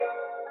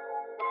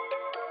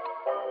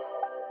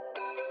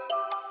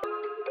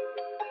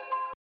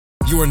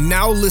You are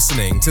now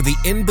listening to the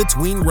In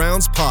Between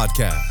Rounds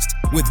podcast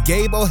with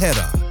Gabe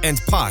Ojeda and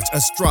Pat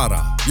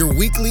Estrada, your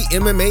weekly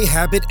MMA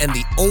habit and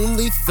the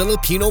only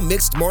Filipino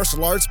mixed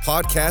martial arts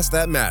podcast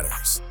that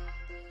matters.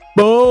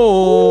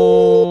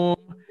 Boom!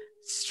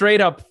 Straight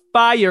up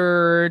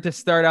fire to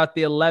start out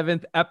the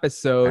 11th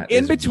episode. That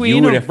In is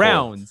between beautiful.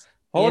 rounds.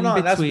 Hold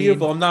on, that's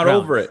beautiful. I'm not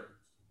over it.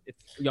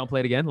 You want to play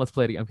it again? Let's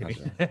play it again.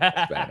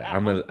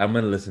 I'm kidding. I'm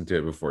gonna listen to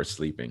it before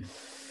sleeping.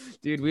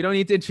 Dude, we don't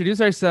need to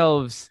introduce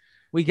ourselves.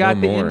 We got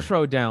No the more.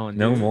 intro down.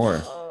 No dude.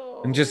 more.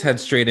 Oh. And just head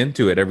straight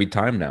into it every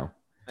time now.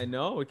 I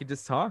know. We could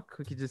just talk.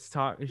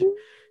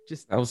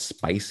 Just That was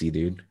spicy,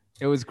 dude.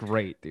 it was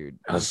great, dude.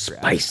 That was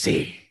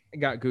spicy. I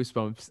got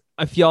goosebumps.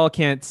 If y'all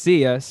can't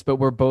see us, but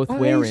we're both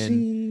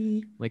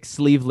wearing like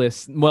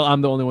sleeveless. Well, I'm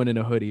the only one in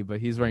a hoodie,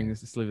 but he's wearing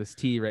this sleeveless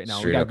tee right now.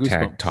 Straight we got up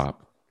tank goosebumps.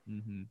 top.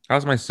 Mhm.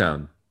 How's my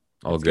sound?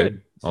 All It's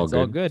good? All It's good.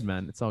 all good,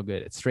 man. It's all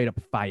good. It's straight up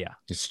fire.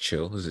 It's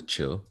chill. Is it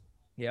chill?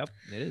 Yep,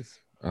 it is.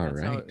 All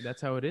that's right.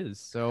 that's how it is.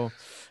 So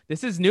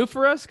this is new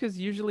for us because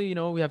usually,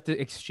 we have to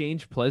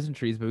exchange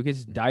pleasantries, but we can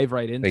just dive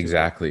right into it.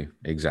 Exactly.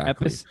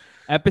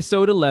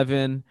 Episode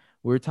 11.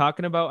 We're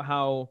talking about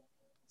how,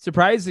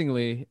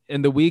 surprisingly,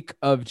 in the week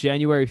of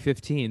January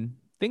 15,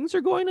 things are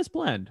going as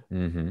planned.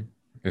 Mm-hmm.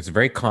 It's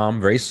very calm,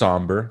 very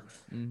somber.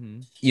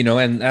 Mm-hmm.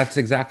 And that's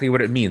exactly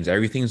what it means.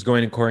 Everything's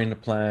going according to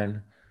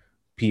plan.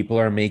 People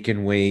are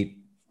making weight.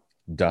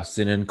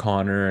 Dustin and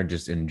Connor are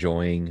just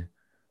enjoying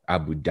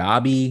Abu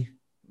Dhabi.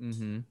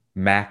 Mm-hmm.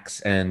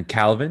 Max and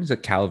Calvin. Is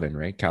it Calvin,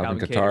 right? Calvin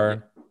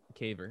Qatar.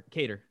 Cater.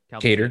 Cater.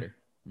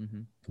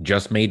 Mm-hmm.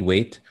 Just made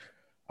weight.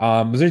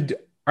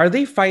 Are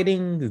they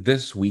fighting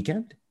this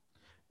weekend?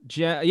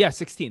 Yeah,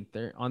 16th.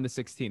 They're on the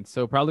 16th.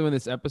 So probably when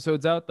this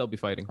episode's out, they'll be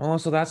fighting. Oh,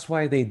 so that's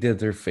why they did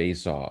their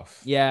face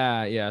off.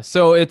 Yeah.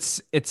 So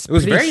it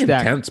was very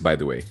intense, by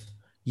the way.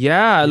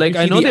 Yeah, Did you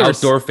I see know the they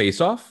outdoor face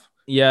off.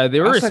 Yeah, they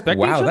were respecting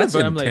wow, each other, that's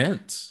but I'm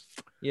intense.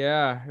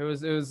 yeah, it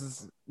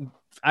was.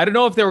 I don't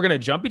know if they were gonna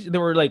jump each. They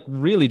were like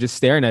really just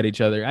staring at each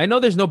other. I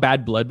know there's no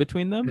bad blood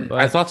between them. But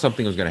I thought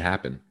something was going to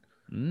happen.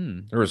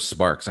 Mm. There was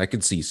sparks. I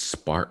could see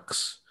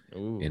sparks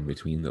Ooh. in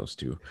between those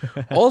two.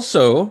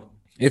 Also,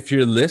 if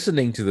you're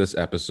listening to this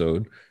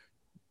episode,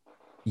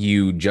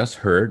 you just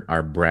heard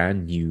our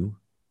brand new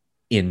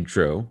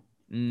intro.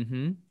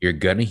 Mm-hmm. You're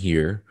going to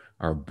hear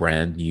our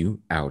brand new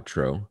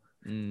outro.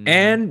 Mm.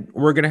 And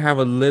we're going to have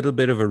a little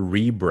bit of a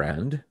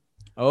rebrand.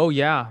 Oh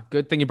yeah,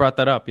 good thing you brought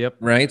that up. Yep.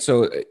 Right?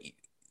 So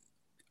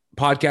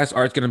podcast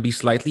art's going to be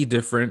slightly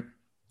different.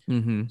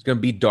 Mm-hmm. It's going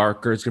to be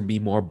darker. It's going to be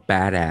more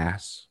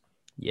badass.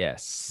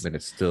 Yes. But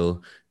it's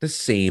still the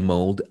same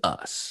old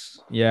us.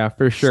 Yeah,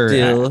 for sure.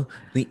 Still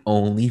the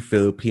only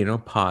Filipino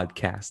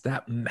podcast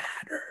that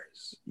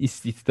matters. You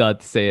still have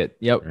to say it.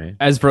 Yep. Right?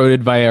 As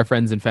voted by our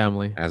friends and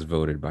family. As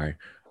voted by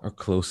our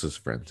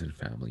closest friends and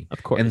family.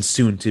 Of course. And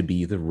soon to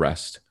be the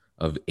rest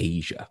of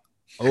Asia.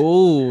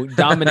 Oh,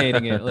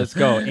 dominating it. Let's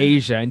go.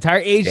 Asia. Entire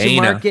Asia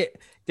Dana. market.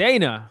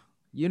 Dana,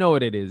 you know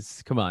what it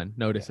is. Come on.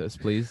 Notice us,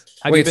 please.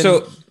 Have you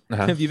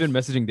been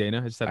messaging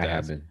Dana? I just have to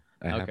ask.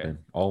 I have Okay. been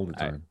all the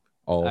All right. time.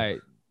 All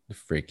right. the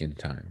freaking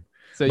time.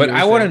 So But you were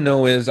I want to saying-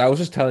 know is, I was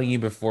just telling you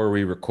before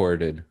we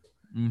recorded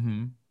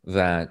Mhm.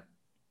 that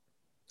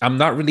I'm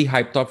not really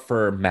hyped up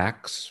for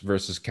Max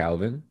versus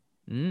Calvin.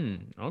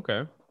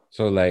 Okay.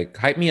 So like,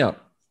 hype me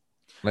up.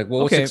 Like,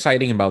 what's Okay.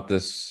 exciting about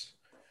this?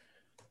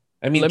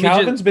 I mean, Let me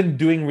Calvin's been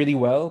doing really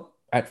well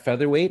at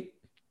featherweight,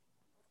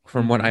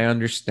 from what Mhm. I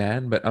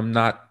understand, but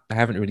I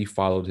haven't really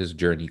followed his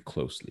journey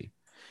closely.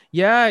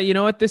 Yeah, you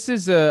know what? This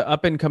is a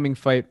up and coming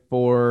fight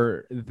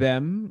for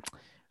them.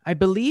 I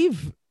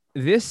believe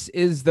this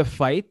is the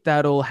fight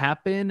that'll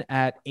happen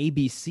at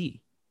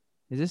ABC.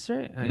 Is this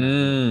right?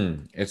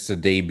 It's a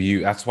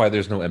debut. That's why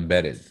there's no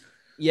embedded.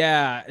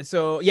 Yeah.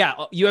 So yeah,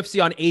 UFC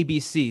on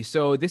ABC.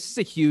 So this is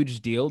a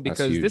huge deal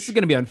because huge. this is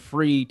going to be on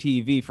free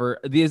TV for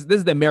this. This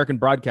is the American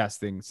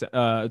Broadcasting it's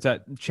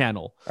that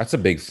channel. That's a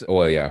big.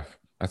 Oh yeah,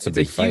 that's a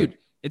big fight. Huge.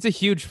 It's a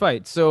huge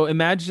fight. So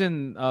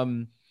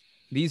imagine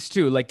these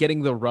two like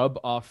getting the rub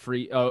off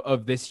free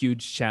of this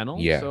huge channel.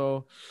 Yeah.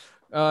 So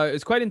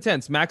it's quite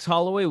intense. Max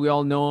Holloway, we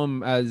all know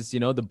him as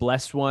the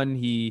blessed one.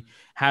 He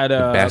had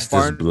a The best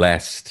is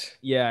blessed.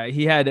 Yeah,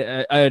 he had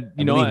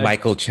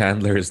Michael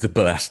Chandler is the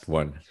blessed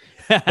one.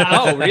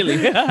 Oh, really?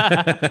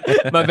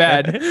 My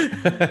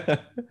bad.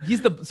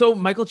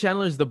 Michael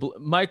Chandler's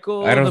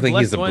Michael. I don't think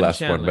he's the one, blessed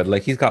Chandler. one, but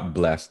like he's got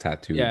blessed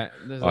tattooed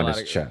there's a on lot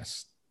his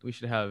chest. We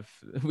should have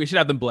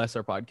them bless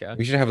our podcast.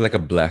 We should have like a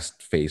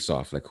blessed face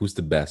off. Like, who's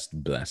the best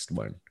blessed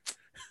one?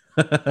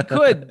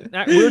 Could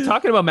we were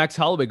talking about Max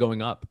Holloway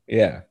going up?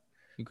 Yeah,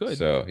 You could.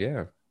 So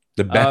yeah,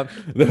 the best,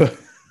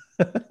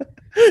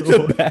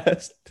 the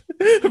best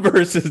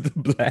versus the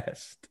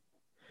blessed.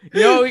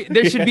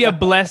 There should be a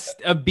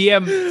blessed, a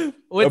BM.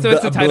 What's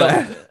the title?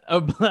 A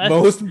blessed,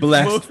 most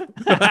blessed,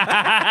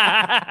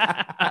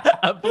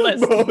 a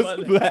blessed,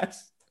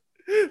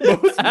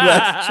 most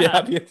blessed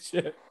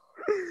championship.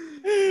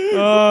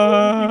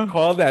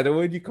 Call that? What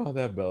would you call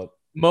that belt?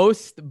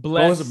 Most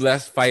blessed Most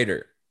blessed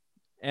fighter.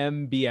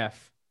 MBF.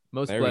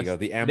 Most There we blessed. go.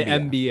 The The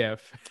MBF.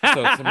 MBF.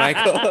 So it's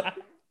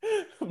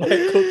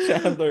Michael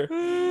Chandler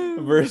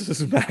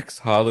versus Max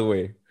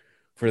Holloway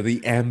for the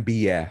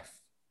MBF.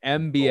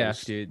 MBF,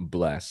 Most dude.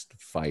 Blessed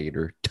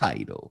Fighter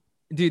title.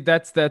 Dude,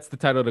 that's the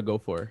title to go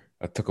for.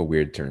 That took a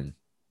weird turn.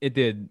 It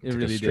did. It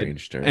Took really a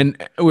strange did. turn.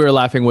 And we were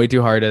laughing way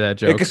too hard at that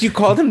joke. Because you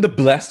called him the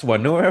blessed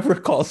one. No one ever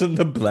calls him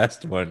the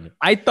blessed one.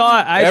 I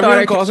thought Everyone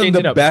I could calls him change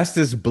it the up. best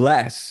is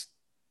blessed.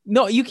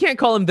 No, you can't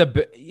call him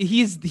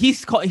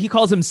he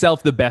calls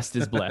himself the best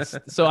is blessed.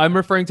 So I'm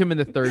referring to him in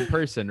the third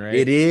person, right?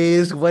 It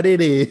is what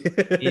it is.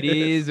 It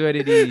is what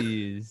it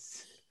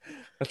is.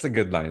 That's a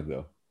good line,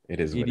 though. It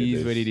is what It it is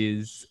is. what it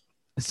is.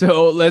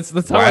 So let's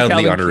talk about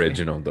Wildly Calvin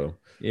unoriginal, though.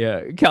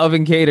 Yeah,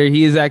 Calvin Kattar.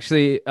 He is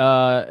actually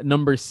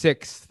number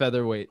 6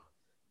 featherweight.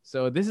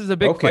 So this is a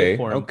big fight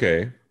for him.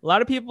 Okay. A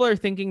lot of people are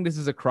thinking this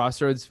is a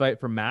crossroads fight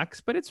for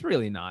Max, but it's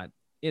really not.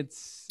 I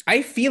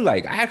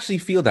actually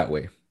feel that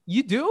way.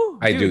 You do?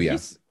 I do, yeah.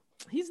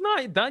 He's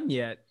not done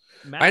yet.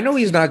 Max, I know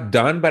he's not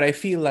done, but I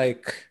feel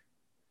like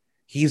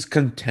he's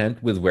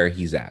content with where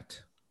he's at.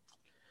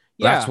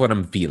 Yeah, That's what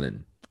I'm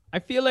feeling. I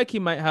feel like he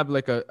might have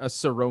like a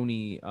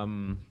Cerrone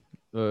vibe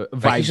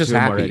Like he's just to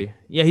him happy. already.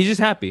 Yeah, he's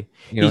just happy.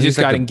 You know, he just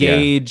he's got like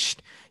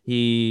engaged.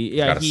 He's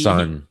got a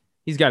son.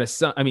 He's got a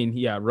son. I mean,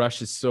 yeah,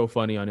 Rush is so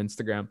funny on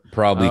Instagram.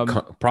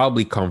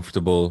 Probably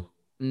comfortable.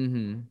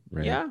 Mm-hmm.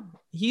 Right. Yeah,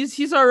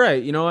 he's all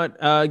right. You know what?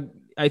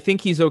 I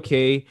think he's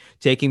okay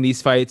taking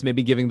these fights,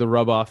 maybe giving the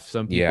rub off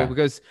some people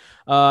because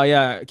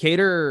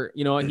Kattar,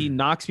 you know, he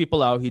knocks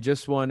people out. He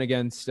just won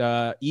against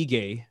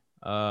Ige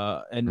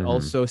and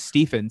also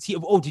Stephens.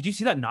 Did you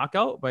see that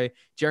knockout by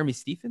Jeremy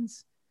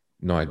Stephens?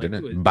 No, I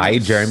didn't. By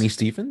Jeremy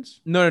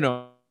Stephens?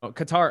 No.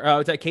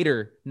 Qatar. It's like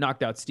Kattar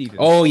knocked out Stephens.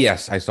 Oh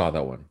yes, I saw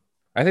that one.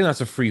 I think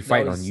that's a free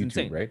fight on was YouTube,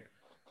 insane. right?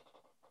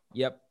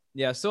 Yep.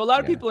 Yeah. So a lot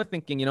of people are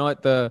thinking, you know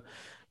what, the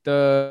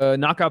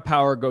knockout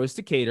power goes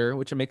to Kattar,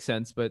 which makes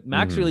sense, but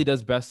Max really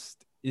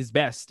is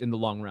best in the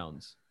long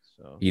rounds.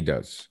 So he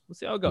does. We'll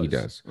see how it goes. He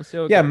does. We'll see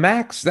how it Yeah, goes.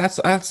 Max.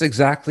 That's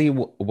exactly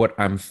what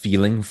I'm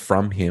feeling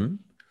from him.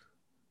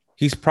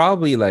 He's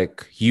probably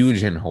like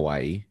huge in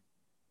Hawaii,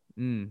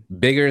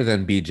 bigger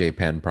than BJ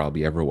Penn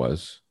probably ever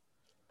was.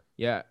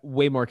 Yeah,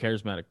 way more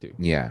charismatic too.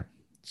 Yeah.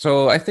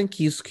 So I think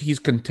he's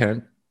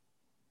content.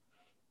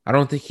 I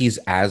don't think he's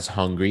as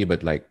hungry,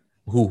 but like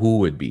who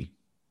would be?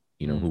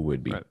 You know, who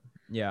would be? Right.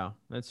 Yeah,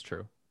 that's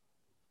true.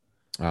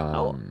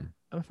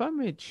 If I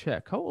may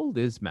check, how old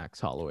is Max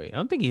Holloway? I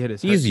don't think he hit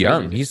his. He's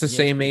young. yet. He's the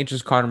same age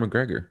as Conor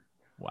McGregor.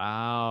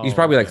 Wow. He's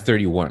probably like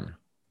 31.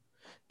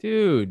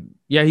 Dude.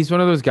 Yeah, he's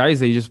one of those guys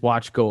that you just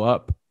watch go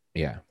up.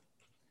 Yeah.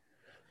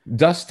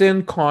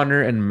 Dustin,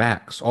 Conor, and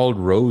Max all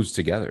rose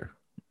together.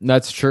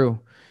 That's true.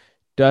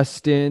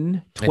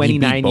 Dustin,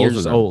 29 both of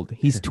years them. old.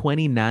 He's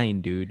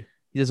 29, dude.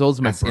 He's as old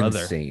as my That's brother.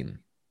 insane.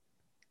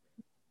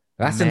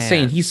 That's Man.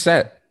 insane. He's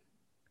set.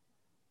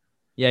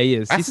 Yeah, he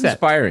is. That's He's set.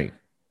 inspiring.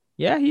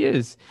 Yeah, he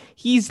is.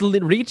 He's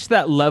reached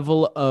that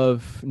level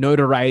of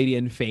notoriety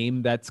and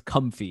fame that's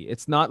comfy.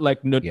 It's not like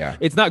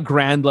it's not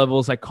grand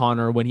levels like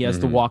Conor when he has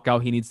to walk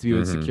out. He needs to be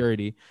with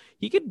security.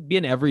 He could be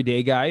an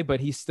everyday guy, but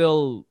he's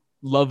still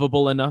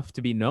lovable enough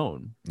to be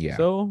known. Yeah.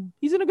 So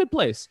he's in a good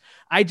place.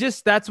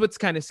 That's what's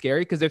kind of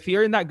scary because if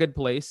you're in that good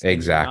place, and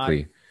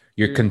Exactly.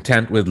 You're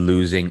content with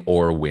losing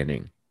or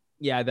winning.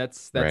 yeah,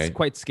 that's Right.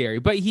 quite scary.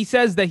 But he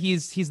says that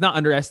he's not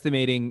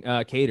underestimating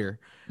Kattar.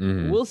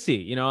 We'll see.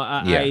 You know,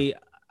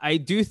 I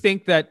do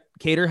think that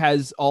Kattar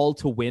has all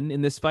to win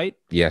in this fight.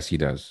 Yes, he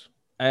does.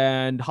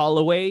 And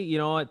Holloway, you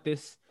know, at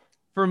this,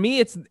 for me,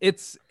 it's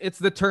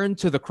the turn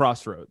to the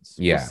crossroads.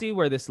 Yeah. We'll see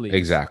where this leads.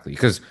 Exactly.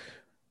 Because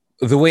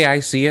the way I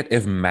see it,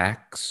 if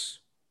Max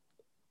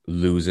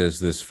loses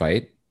this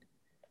fight,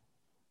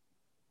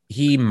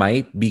 he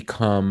might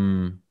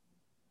become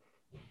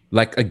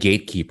like a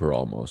gatekeeper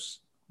almost.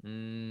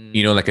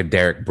 You know, like a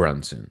Derek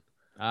Brunson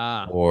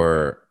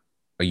or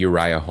a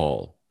Uriah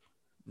Hall.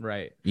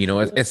 Right. You know,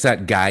 it's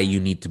that guy you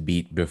need to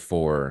beat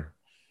before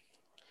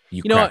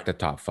you know crack what? the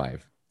top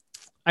 5.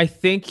 I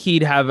think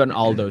he'd have an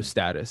Aldo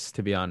status,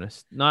 to be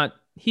honest.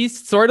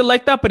 He's sort of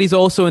like that, but he's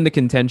also in the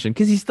contention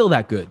because he's still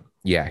that good.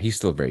 Yeah, he's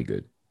still very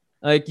good.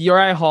 Like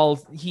Uriah Hall,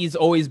 he's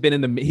always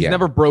been he's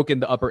never broken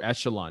the upper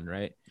echelon,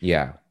 right?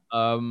 Yeah.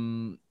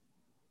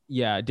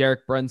 Yeah,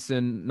 Derek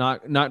Brunson,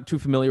 not too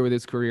familiar with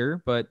his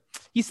career, but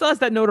he still has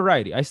that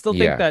notoriety. I still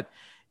think that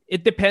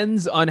it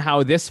depends on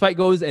how this fight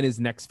goes and his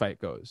next fight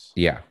goes.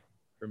 Yeah.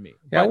 For me.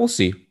 Yeah, But we'll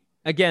see.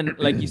 again,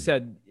 like you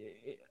said,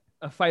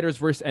 a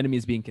fighter's worst enemy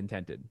is being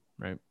contented,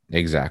 right?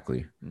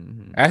 Exactly.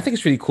 I think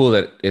it's really cool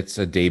that it's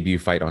a debut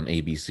fight on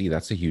ABC.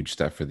 That's a huge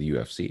step for the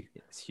UFC.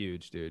 It's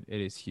huge, dude. It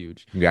is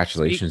huge.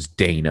 Congratulations,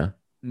 Dana.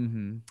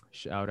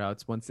 Shout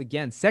outs once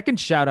again. Second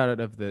shout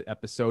out of the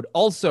episode.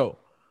 Also,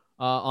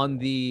 on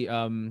the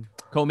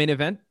co-main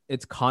event,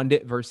 it's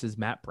Condit versus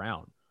Matt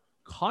Brown.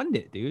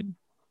 Condit, dude.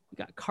 You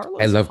got Carlos.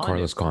 I love Condit.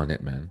 Carlos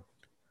Condit, man.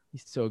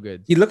 He's so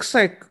good. He looks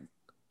like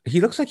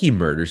he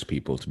murders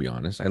people, to be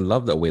honest. I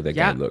love the way that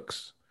guy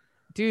looks.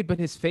 Dude, but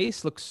his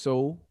face looks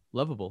so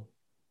lovable.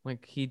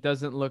 Like he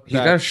doesn't look. He's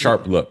got a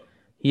sharp look.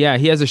 Yeah,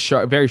 he has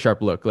a very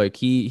sharp look. Like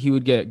he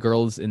would get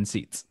girls in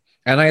seats.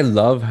 And I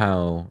love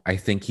how I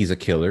think he's a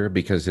killer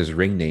because his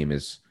ring name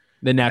is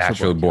The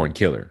Natural Born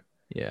Killer.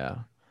 Yeah,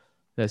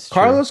 that's true.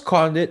 Carlos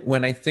Condit,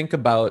 when I think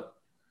about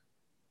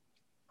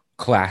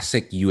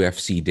classic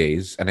UFC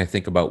days and I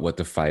think about what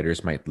the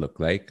fighters might look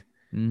like,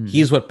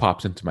 he's what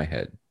pops into my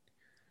head.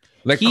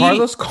 Like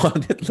Carlos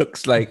Condit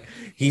looks like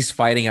he's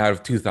fighting out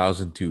of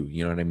 2002.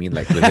 You know what I mean?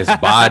 Like with his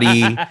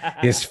body,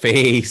 his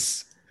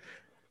face,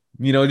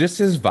 just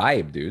his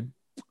vibe, dude.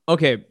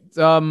 Okay.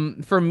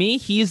 For me,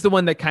 he's the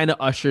one that kind of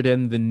ushered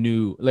in the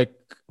new, like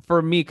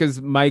for me, because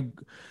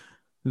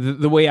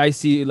the way I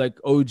see like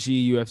OG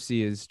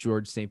UFC is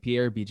George St.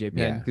 Pierre, BJ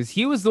Penn, because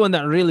he was the one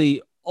that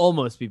really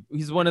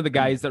he's one of the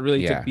guys that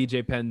really took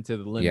BJ Penn to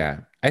the limit.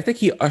 Yeah. I think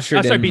he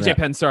ushered in. BJ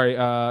Penn. Sorry.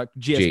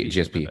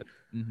 GSP.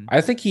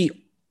 I think he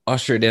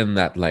ushered in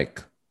that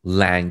like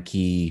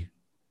lanky,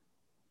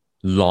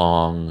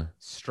 long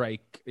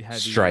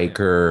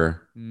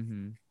striker.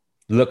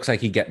 Looks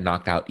like he get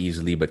knocked out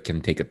easily, but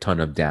can take a ton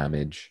of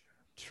damage.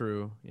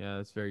 True. Yeah,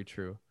 that's very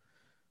true.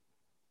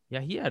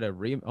 Yeah, he had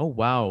oh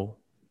wow.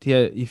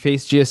 He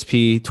faced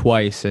GSP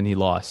twice and he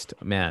lost.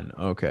 Man,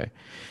 okay.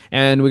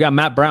 And we got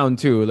Matt Brown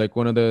too, like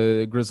one of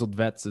the grizzled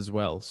vets as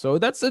well. So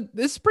this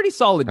is pretty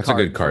solid. That's a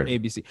good card.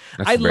 ABC.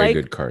 That's a very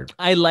good card.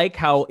 I like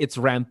how it's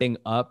ramping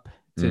up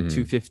to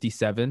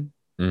 257.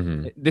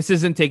 This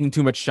isn't taking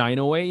too much shine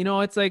away.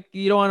 It's like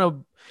you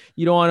don't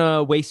want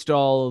to waste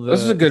all the.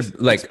 This is a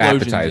good like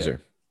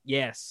appetizer.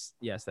 Yes,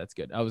 that's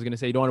good. I was gonna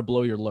say you don't want to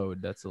blow your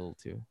load. That's a little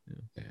too.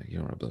 Yeah, you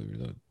don't want to blow your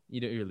load.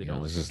 You really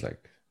don't. This is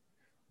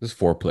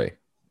foreplay.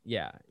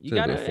 Yeah, you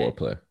got to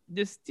foreplay.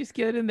 Just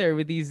get in there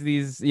with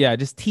these. Yeah,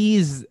 just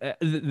tease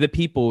the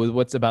people with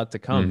what's about to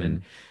come,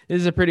 and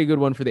this is a pretty good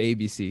one for the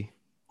ABC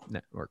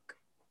network.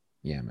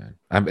 Yeah, man,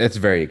 it's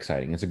very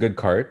exciting. It's a good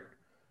card.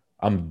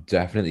 I'm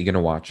definitely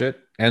gonna watch it,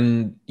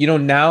 and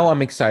now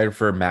I'm excited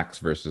for Max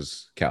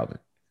versus Calvin.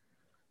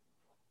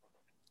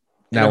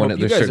 Now when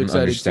there's certain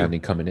understanding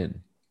coming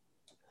in.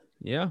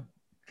 Yeah,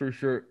 for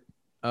sure.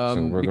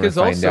 So we're gonna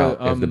find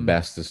out if the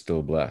best is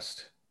still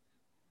blessed.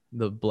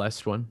 The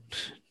blessed one.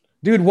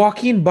 Dude,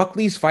 Joaquin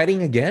Buckley's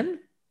fighting again?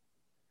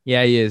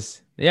 Yeah, he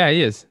is.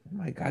 Oh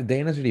my God,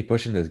 Dana's really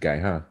pushing this guy,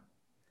 huh?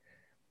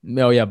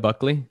 Oh, yeah,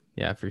 Buckley.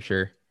 Yeah, for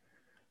sure.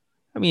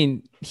 I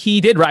mean,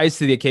 he did rise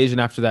to the occasion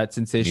after that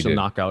sensational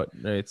knockout,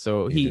 right?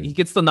 So he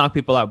could still knock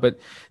people out,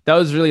 but that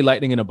was really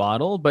lightning in a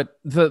bottle. But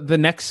the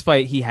next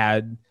fight he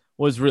had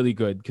was really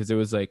good because it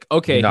was like,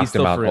 okay, he's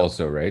still for real.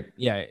 Also, right?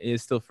 Yeah, it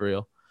is still for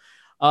real.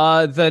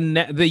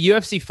 The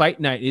UFC fight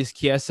night is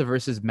Chiesa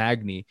versus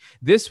Magny.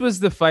 This was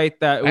the fight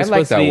that was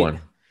supposed to be. One.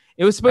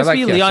 It was supposed to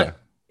be Leon.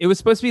 It was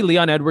supposed to be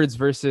Leon Edwards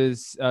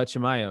versus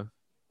Chimaev.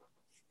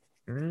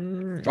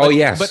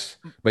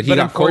 But he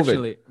got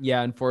COVID.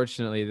 Yeah,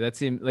 unfortunately, that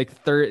seemed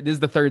like this is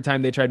the third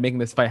time they tried making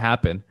this fight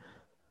happen.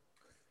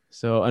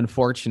 So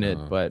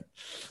unfortunate, but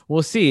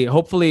we'll see.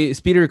 Hopefully,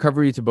 speedy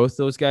recovery to both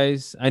those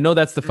guys. I know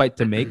that's the fight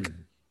to make.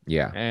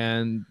 Yeah,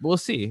 and we'll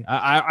see.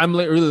 I'm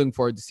really looking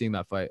forward to seeing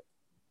that fight.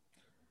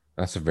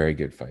 That's a very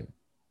good fight.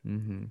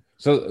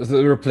 So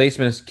the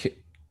replacement is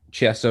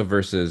Chiesa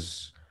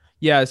versus.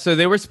 Yeah, so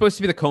they were supposed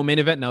to be the co-main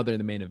event. Now they're in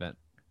the main event.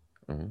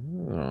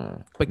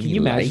 But can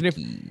you imagine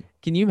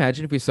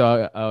if we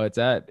saw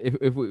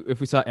if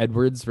we saw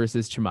Edwards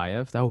versus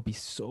Chimaev? That would be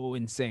so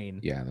insane.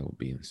 Yeah, that would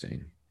be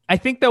insane. I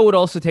think that would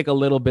also take a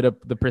little bit of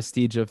the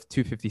prestige of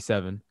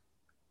 257.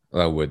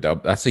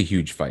 That's a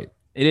huge fight.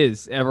 It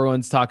is.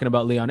 Everyone's talking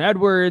about Leon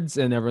Edwards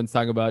and everyone's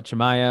talking about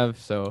Chimaev.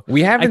 So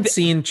we haven't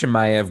seen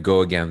Chimaev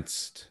go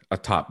against a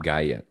top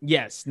guy yet.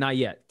 Yes, not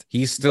yet.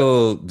 He's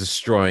still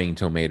destroying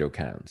tomato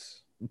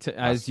cans.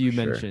 As you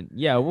mentioned. Sure.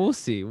 Yeah, we'll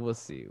see. You know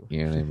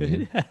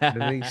what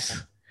I mean?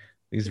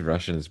 These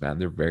Russians, man,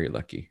 they're very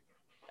lucky.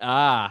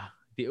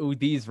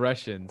 These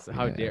Russians.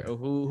 How dare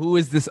who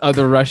is this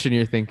other Russian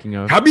you're thinking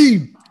of?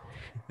 Khabib.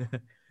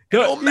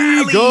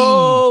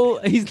 Go.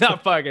 He's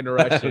not fucking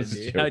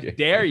Russian. How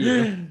dare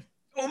you?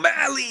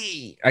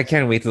 O'Malley. I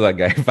can't wait till that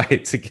guy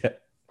fights again.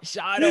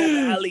 Sean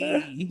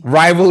O'Malley.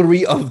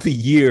 Rivalry of the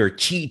year.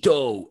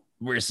 Cheeto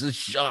versus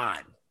Sean.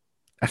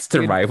 That's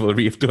the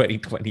rivalry of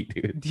 2020,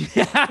 dude.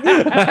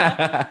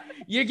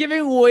 You're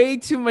giving way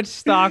too much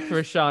stock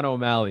for Sean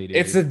O'Malley, dude.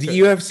 It's the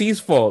UFC's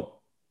fault.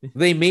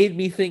 They made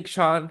me think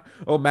Sean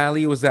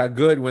O'Malley was that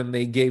good when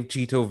they gave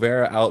Chito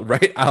Vera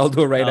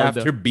Aldo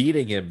after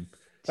beating him.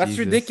 That's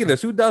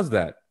ridiculous. Who does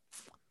that?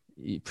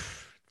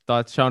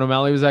 Thought Sean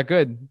O'Malley was that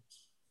good.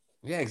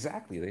 Yeah,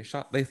 exactly.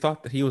 They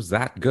thought that he was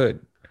that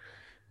good.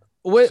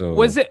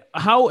 Was it?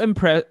 How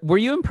impressed were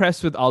you?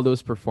 Impressed with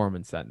Aldo's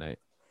performance that night?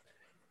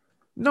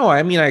 No,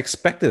 I mean I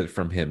expected it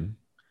from him.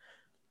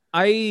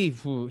 He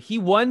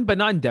won, but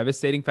not in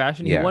devastating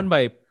fashion. He won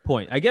by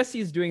point. I guess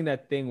he's doing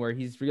that thing where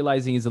he's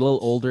realizing he's a little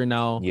older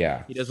now.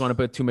 Yeah, he doesn't want to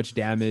put too much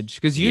damage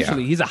because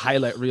usually he's a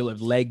highlight reel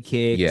of leg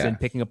kicks and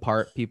picking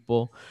apart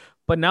people.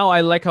 But now I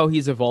like how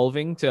he's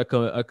evolving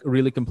to a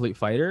really complete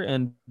fighter,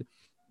 and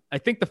I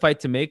think the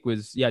fight to make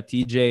was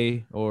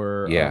TJ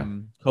or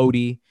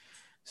Cody.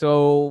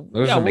 So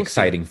those are some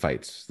exciting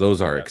fights.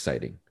 Those are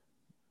exciting.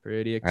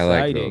 Pretty exciting. I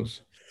like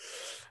those.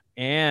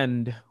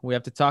 And we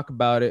have to talk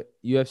about it.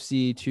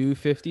 UFC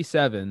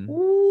 257.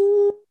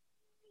 Ooh.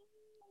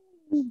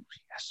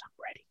 Yes, I'm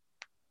ready.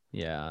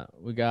 Yeah,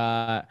 we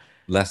got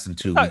less than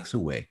 2 weeks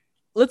away.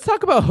 Let's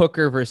talk about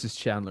Hooker versus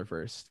Chandler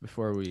first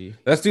before we.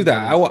 Let's do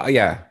that.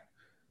 Yeah,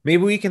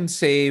 maybe we can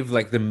save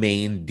like the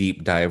main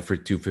deep dive for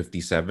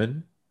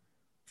 257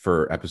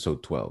 for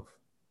episode 12.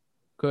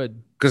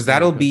 Good, because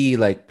that'll be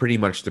like pretty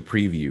much the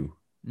preview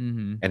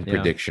and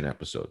prediction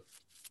episode.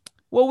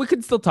 Well, we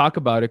could still talk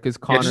about it because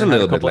Conor had a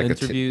little couple bit like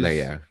interviews.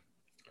 Yeah.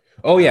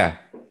 Oh yeah,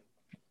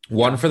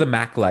 one for the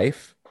Mac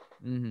Life,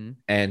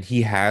 and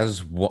he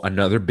has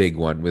another big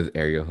one with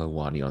Ariel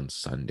Helwani on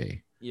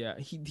Sunday. Yeah,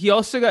 he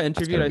also got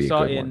interviewed. I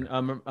saw in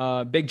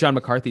Big John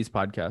McCarthy's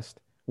podcast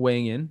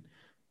weighing in.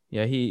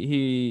 Yeah,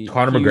 he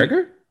Conor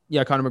McGregor.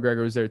 Yeah, Conor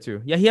McGregor was there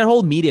too. Yeah, he had a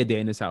whole media day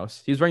in his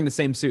house. He was wearing the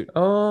same suit.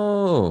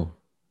 Oh,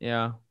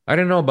 yeah. I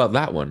didn't know about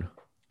that one.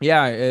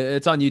 Yeah,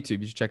 it's on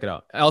YouTube. You should check it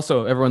out.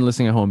 Also, everyone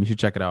listening at home, you should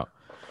check it out.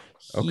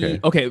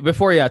 Okay.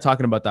 Before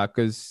talking about that,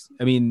 because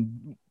I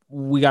mean,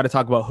 we got to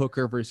talk about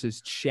Hooker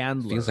versus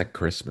Chandler. Feels like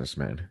Christmas,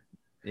 man.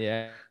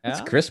 Yeah,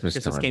 it's Christmas.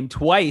 Christmas came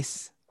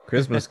twice.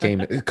 Christmas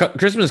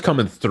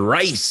coming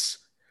thrice.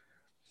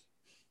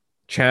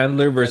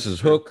 Chandler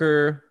versus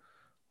Hooker,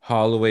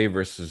 Holloway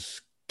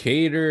versus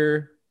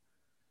Kattar.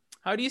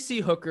 How do you see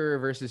Hooker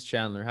versus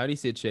Chandler? How do you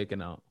see it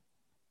shaking out?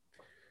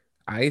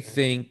 I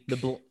think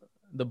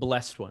the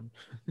blessed one.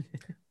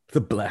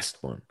 The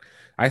blessed one.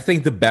 I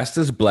think the best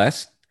is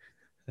blessed.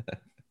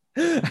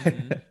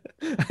 I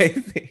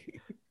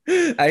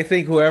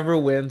think whoever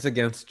wins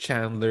against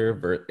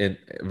Chandler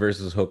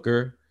versus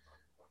Hooker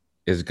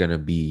is gonna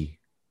be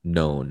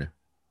known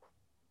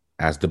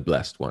as the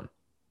blessed one.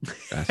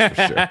 That's for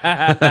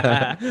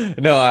sure.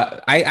 No,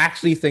 I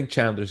actually think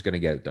Chandler's gonna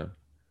get it done.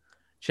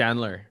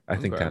 I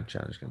think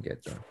Chandler's gonna get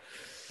it done.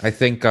 I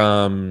think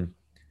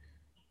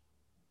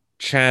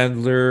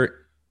Chandler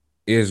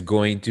is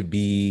going to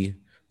be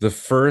the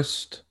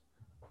first,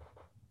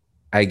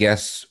 I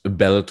guess,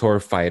 Bellator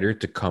fighter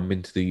to come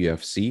into the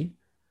UFC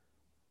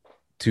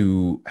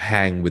to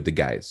hang with the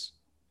guys.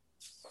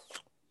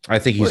 I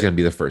think he's going to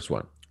be the first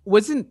one.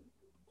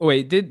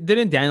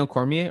 Didn't Daniel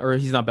Cormier, or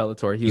he's not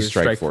Bellator? He's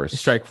Strikeforce.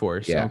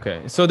 Strikeforce. Yeah.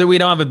 Okay. So we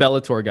don't have a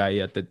Bellator guy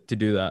yet to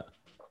do that.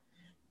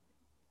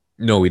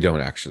 No, we don't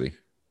actually.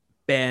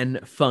 Ben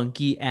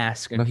Funky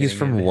Askren. No, he's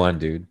from one,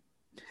 dude.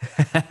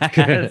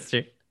 That's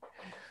true.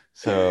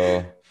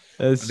 So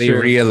they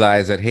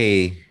realized that,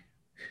 hey,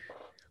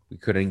 we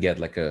couldn't get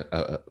like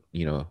a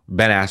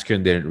Ben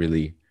Askren didn't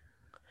really.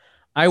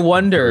 I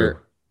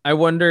wonder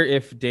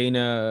if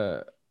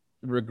Dana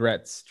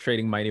regrets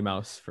trading Mighty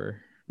Mouse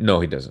for. No,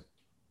 he doesn't.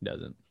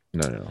 Doesn't.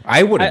 No.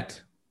 I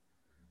wouldn't.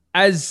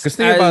 Because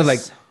think about like,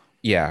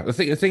 yeah, the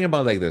thing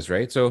about like this,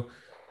 right? So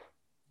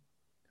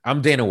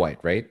I'm Dana White,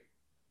 right?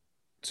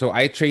 So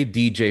I trade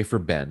DJ for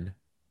Ben.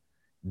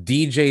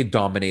 DJ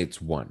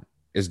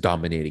is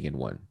dominating in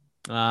one.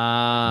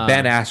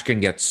 Ben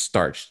Askren gets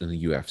starched in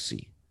the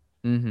UFC.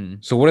 Mm-hmm.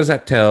 So what does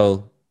that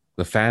tell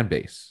the fan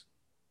base?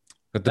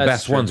 That the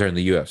best true. ones are in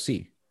the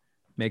UFC.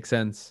 Makes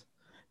sense.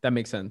 That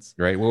makes sense.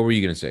 Right? What were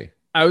you going to say?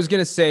 I was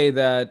going to say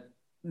that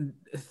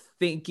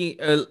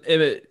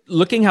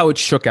looking how it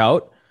shook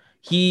out,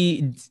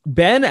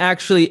 Ben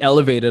actually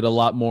elevated a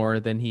lot more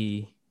than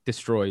he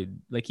destroyed.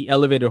 Like he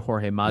elevated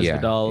Jorge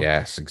Masvidal.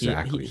 Yes,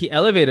 exactly. He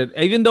elevated,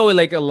 even though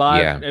like a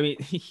lot. Yeah. I mean,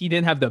 he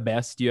didn't have the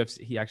best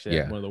UFC. He actually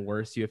had one of the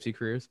worst UFC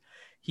careers.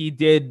 He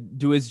did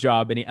do his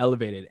job and he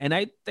elevated. And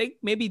I think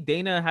maybe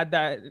Dana had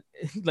that.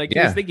 Like he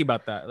was thinking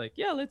about that. Like,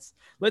 yeah, let's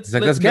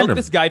milk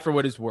this guy for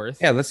what it's worth.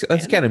 Yeah, let's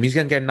get him. He's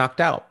gonna get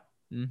knocked out.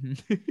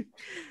 Mm-hmm.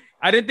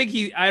 I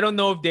don't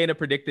know if Dana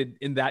predicted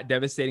in that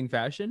devastating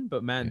fashion,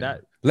 but man,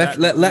 let's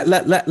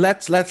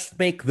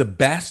make the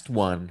best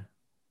one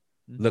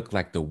look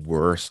like the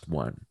worst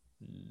one.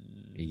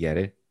 You get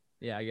it?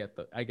 Yeah, I get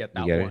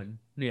that one.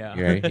 Yeah.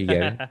 Right? You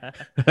get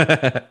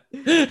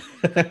it?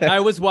 I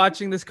was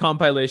watching this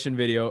compilation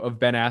video of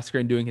Ben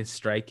Askren doing his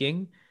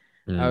striking.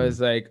 I was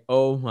like,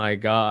 oh my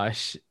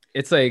gosh.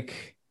 It's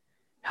like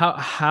how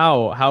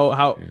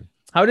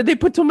did they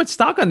put so much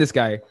stock on this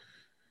guy?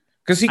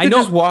 Because he could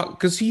just walk,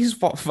 because he's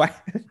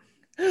fighting.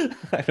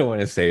 I don't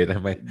want to say it.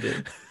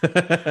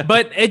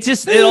 But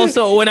it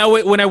also when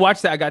I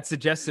watched that, I got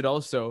suggested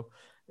also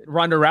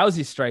Ronda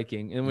Rousey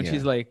striking, and when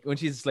she's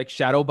like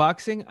shadow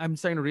boxing, I'm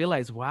starting to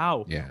realize,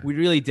 wow, we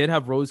really did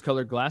have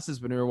rose-colored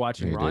glasses when we were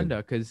watching Ronda,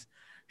 because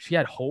she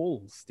had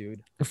holes,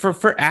 dude. For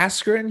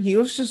Askren, he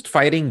was just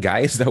fighting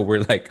guys that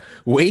were like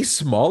way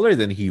smaller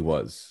than he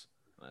was.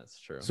 That's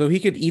true. So he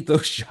could eat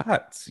those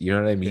shots. You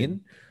know what I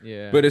mean?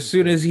 Yeah. But as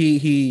soon as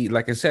he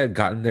like I said,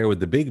 got in there with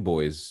the big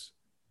boys,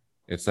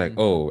 it's like,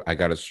 oh, I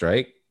got to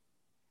strike.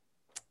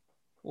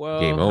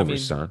 Well, game over,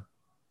 son.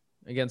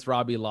 Against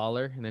Robbie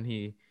Lawler, and then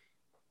he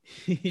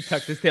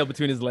tucked his tail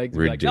between his legs.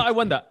 And like, no, I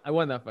won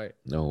that fight.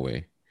 No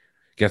way.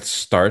 Gets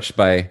starched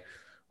by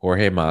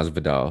Jorge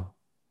Masvidal.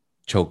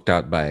 choked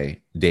out by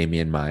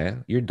Damian Maia,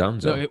 you're done.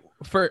 No,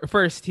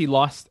 first, he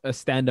lost a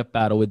stand-up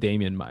battle with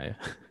Damian Maia.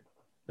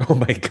 Oh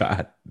my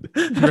God.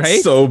 That's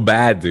right? so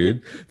bad,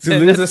 dude. To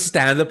lose a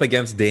stand-up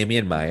against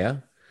Damian Maia.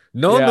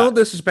 No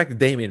disrespect to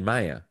Damian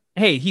Maia.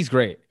 Hey, he's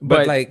great.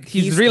 But like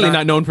he's really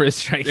not known for his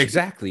strike.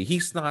 Exactly.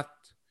 He's not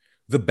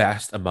the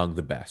best among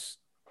the best.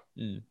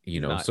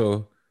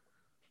 So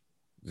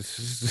this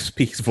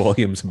speaks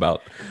volumes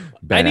about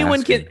Ben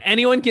Askren.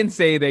 Anyone can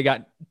say they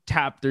got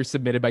tapped or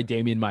submitted by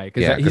Damian Maia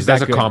because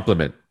that's a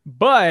compliment.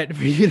 But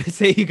for you to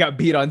say he got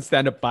beat on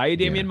stand-up by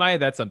Damian Maia,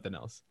 that's something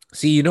else.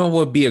 See, you know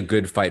what would be a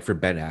good fight for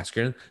Ben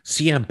Askren?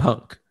 CM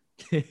Punk.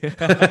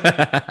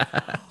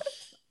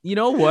 You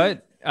know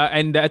what?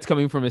 And that's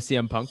coming from a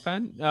CM Punk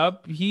fan.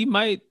 He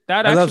might.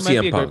 That I actually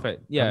might CM be a Punk. great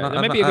fight. Yeah, that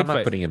might be a good fight. I'm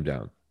not putting him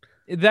down.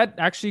 That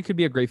actually could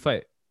be a great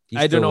fight.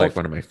 He's still like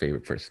one of my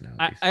favorite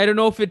personalities. I don't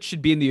know if it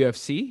should be in the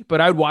UFC,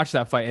 but I'd watch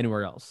that fight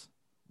anywhere else.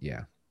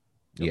 Yeah.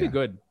 It'd be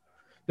good.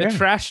 The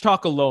trash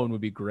talk alone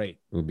would be great.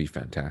 It would be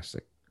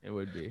fantastic. It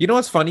would be. You know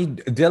what's funny?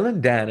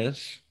 Dylan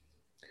Dennis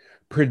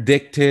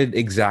predicted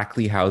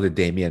exactly how the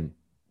Damian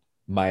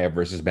Maia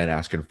versus Ben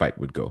Askren fight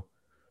would go.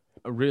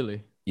 Oh,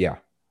 really? Yeah.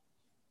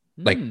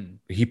 Like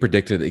he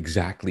predicted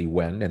exactly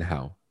when and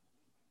how.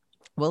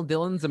 Well,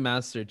 Dylan's a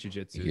master at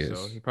jiu-jitsu,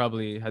 so he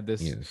probably had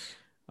this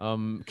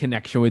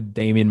connection with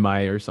Damian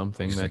Maia or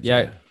something. He's like,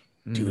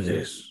 do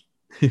this.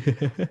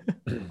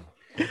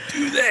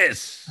 Do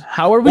this.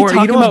 How are we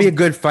talking about? Be a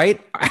good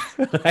fight?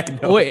 I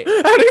know. Wait,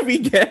 how did we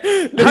get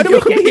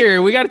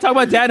here? We got to talk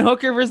about Dan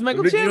Hooker versus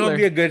Michael Chandler. You know,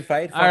 be a good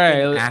fight. All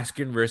right,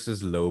 Askren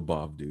versus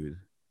Lobov, dude.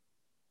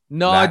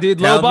 No, dude,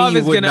 Lobov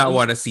is would not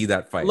want to see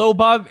that fight.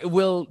 Lobov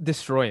will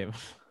destroy him.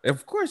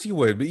 Of course he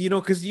would, but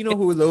because you know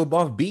who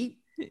Lobov beat.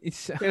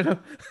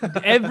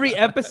 Every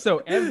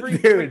episode,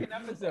 freaking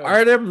episode.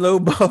 Artem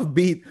Lobov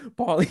beat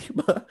Paulie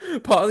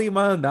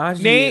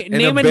Malignaggi.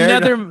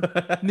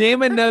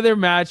 Name another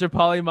match of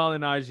Paulie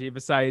Malignaggi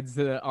besides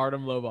the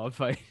Artem Lobov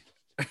fight.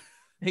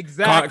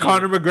 Exactly.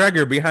 Conor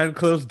McGregor behind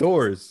closed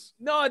doors.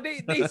 No,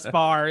 they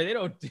spar. They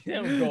don't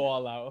go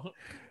all out.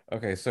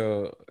 Okay,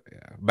 so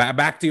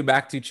back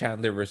to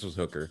Chandler versus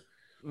Hooker.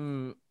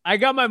 I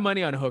got my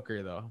money on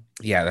Hooker though.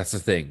 Yeah, that's the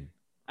thing.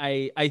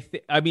 I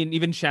mean,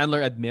 even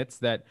Chandler admits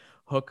that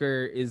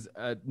Hooker is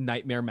a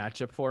nightmare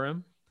matchup for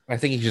him. I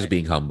think he's just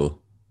being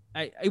humble.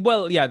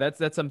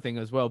 That's something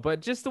as well.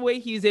 But just the way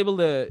he's able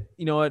to,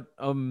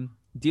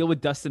 deal with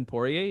Dustin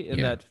Poirier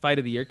in that fight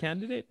of the year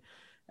candidate.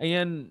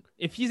 And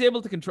if he's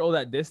able to control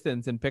that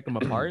distance and pick him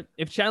apart,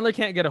 if Chandler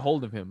can't get a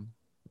hold of him.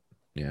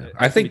 Yeah,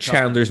 I think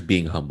Chandler's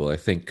being humble. I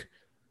think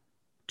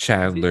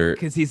Chandler...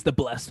 Because he's the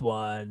blessed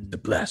one. The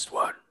blessed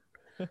one.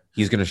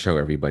 He's going to show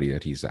everybody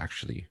that he's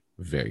actually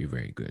very,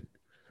 very good.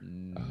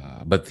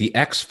 But the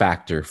X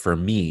factor for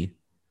me,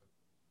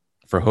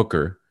 for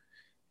Hooker,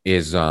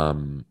 is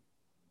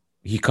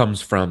he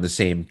comes from the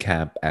same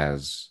camp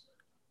as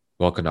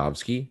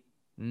Volkanovski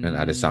and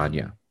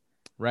Adesanya.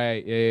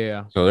 Right.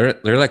 Yeah. So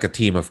they're like a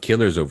team of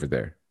killers over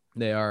there.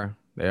 They are.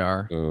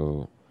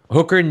 So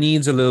Hooker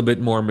needs a little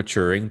bit more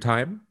maturing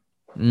time.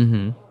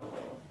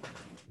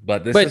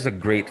 But this is a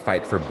great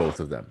fight for both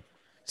of them.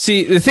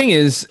 See, the thing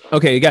is,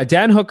 okay, you got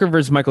Dan Hooker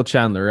versus Michael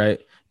Chandler, right?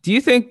 Do you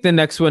think the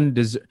next one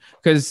does?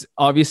 Because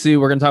obviously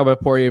we're gonna talk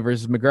about Poirier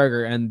versus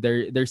McGregor, and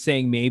they're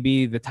saying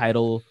maybe the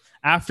title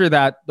after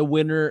that, the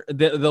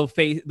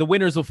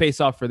winners will face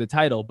off for the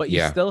title, but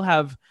you still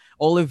have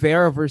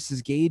Oliveira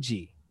versus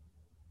Gaethje.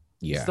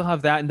 You still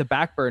have that in the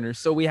back burner.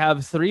 So we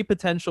have 3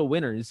 potential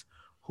winners.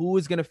 Who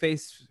is gonna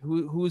face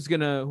who's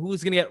gonna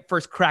get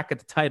first crack at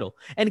the title?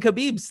 And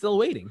Khabib's still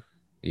waiting.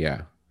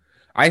 Yeah,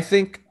 I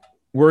think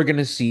we're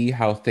gonna see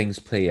how things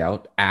play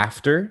out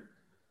after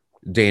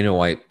Dana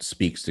White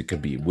speaks to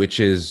Khabib, which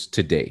is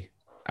today,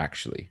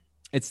 actually.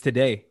 It's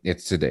today.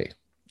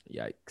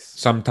 Yikes.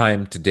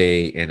 Sometime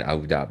today in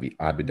Abu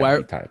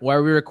Dhabi time. Why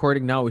are we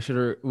recording now?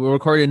 We'll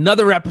record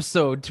another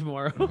episode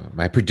tomorrow.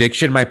 My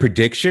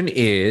prediction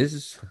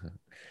is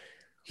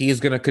he's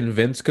going to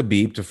convince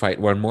Khabib to fight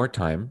one more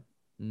time.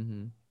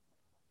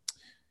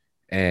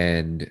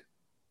 And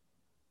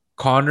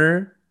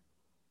Conor,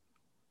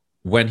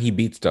 when he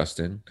beats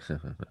Dustin,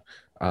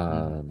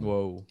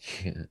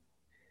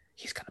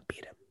 he's gonna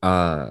beat him.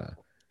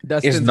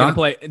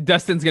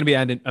 Dustin's gonna be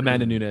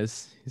Amanda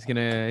Nunes. He's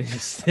gonna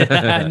just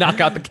knock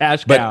out the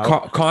cash cow.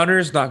 But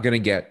Conor's not gonna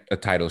get a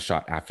title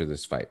shot after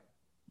this fight.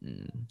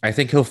 I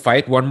think he'll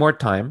fight one more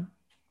time,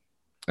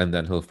 and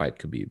then he'll fight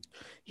Khabib.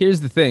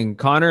 Here's the thing: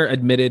 Conor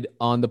admitted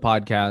on the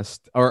podcast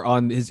or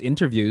on his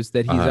interviews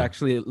that he's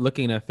actually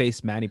looking to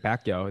face Manny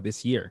Pacquiao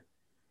this year.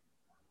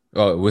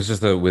 Oh, it was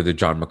just with the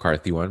John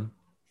McCarthy one.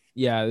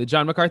 Yeah, the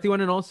John McCarthy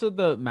one, and also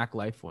the Mac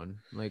Life one.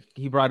 Like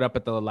he brought up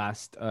at the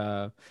last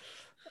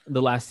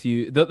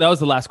few. That was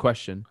the last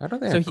question. I don't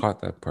think I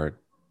caught that part.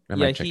 I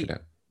might check it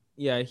out.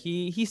 Yeah,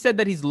 he said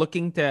that he's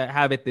looking to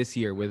have it this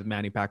year with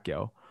Manny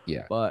Pacquiao.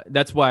 Yeah, but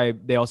that's why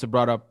they also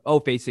brought up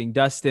facing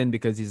Dustin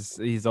because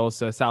he's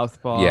also a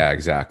southpaw. Yeah,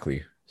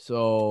 exactly.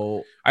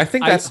 So I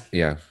think that's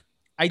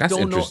I that's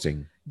don't interesting.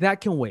 know. That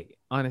can wait.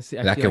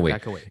 Honestly, that can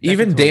wait.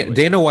 Even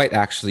Dana White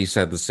actually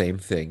said the same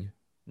thing.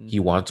 Mm-hmm. He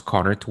wants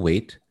Conor to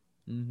wait.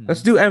 Mm-hmm.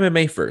 Let's do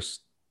MMA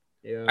first.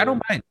 Yeah. I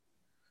don't mind.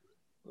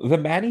 The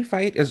Manny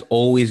fight is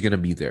always going to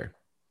be there.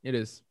 It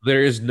is.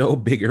 There is no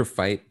bigger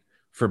fight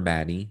for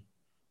Manny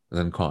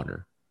than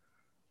Conor.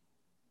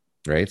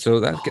 Right? So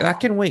that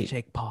can wait.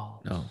 Jake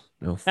Paul. No.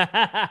 No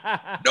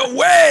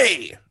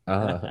way.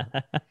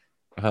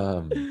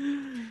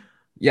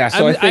 Yeah,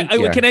 so I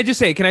think can I just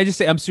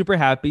say I'm super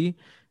happy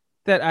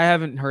that I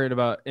haven't heard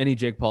about any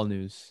Jake Paul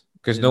news.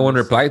 Because no one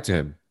replied to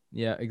him.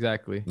 Yeah,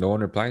 exactly. No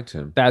one replied to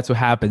him. That's what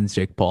happens,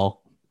 Jake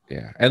Paul.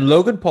 Yeah. And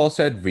Logan Paul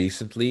said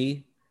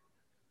recently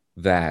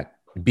that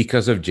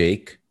because of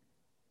Jake,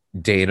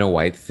 Dana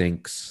White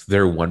thinks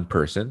they're one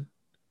person.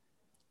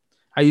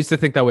 I used to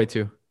think that way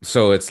too.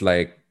 So it's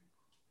like,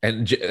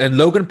 and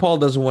Logan Paul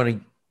doesn't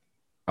want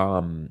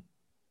to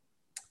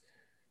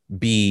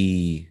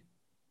be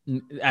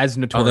as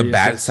notorious on the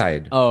bad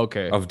side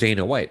of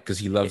Dana White because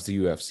he loves the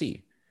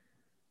UFC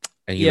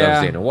and he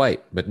loves Dana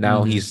White. But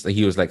now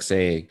he was like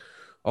saying,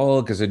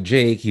 oh, because of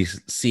Jake, he's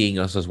seeing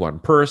us as one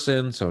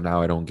person. So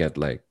now I don't get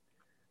like,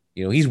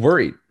 he's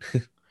worried.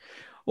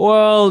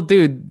 Well,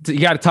 dude, you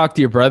got to talk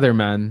to your brother,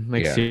 man.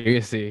 Like,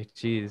 seriously,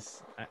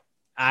 jeez.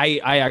 I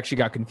actually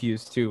got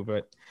confused too,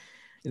 but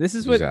this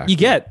is what you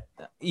get.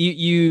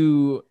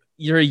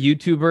 You're a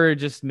YouTuber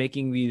just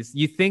making these.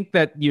 You think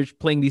that you're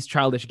playing these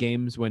childish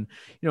games when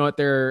you know what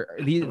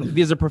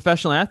these are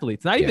professional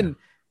athletes. Not even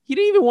he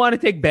didn't even want to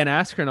take Ben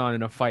Askren on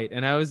in a fight,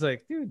 and I was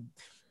like, dude,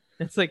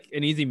 it's like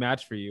an easy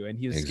match for you, and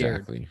he was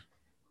scared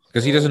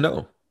because he doesn't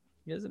know.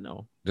 He doesn't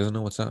know. Doesn't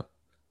know what's up.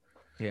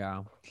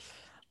 Yeah.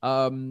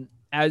 Conor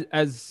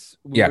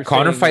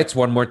fights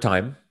one more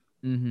time.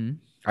 Mm-hmm.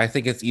 I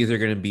think it's either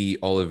going to be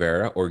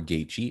Oliveira or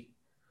Gaethje,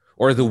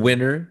 or the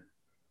winner.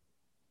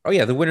 Oh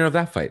yeah, the winner of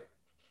that fight.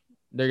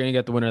 They're going to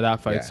get the winner of that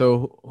fight. Yeah.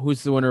 So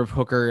who's the winner of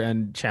Hooker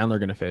and Chandler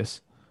going to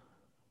face?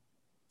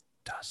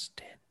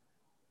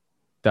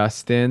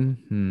 Dustin.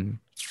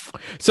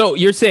 So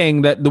you're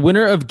saying that the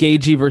winner of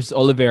Gaethje versus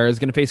Oliveira is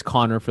going to face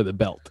Conor for the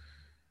belt?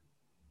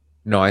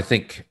 No, I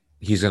think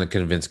he's going to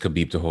convince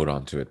Khabib to hold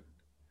on to it.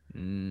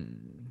 Okay.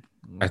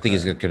 I think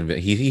he's going to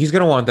convince. He's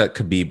going to want that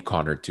Khabib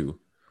Conor too.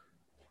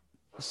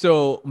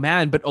 So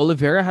man, but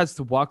Oliveira has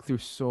to walk through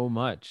so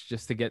much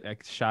just to get a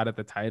shot at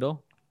the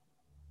title.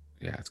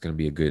 Yeah, it's gonna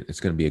be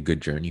a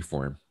good journey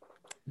for him.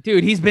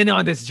 Dude, he's been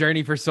on this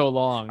journey for so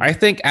long. I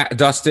think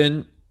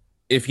Dustin,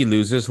 if he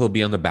loses, he'll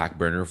be on the back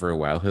burner for a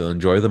while. He'll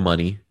enjoy the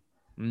money.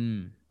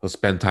 He'll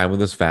spend time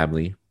with his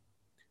family.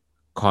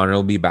 Conor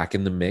will be back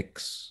in the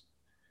mix,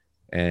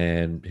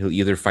 and he'll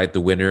either fight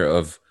the winner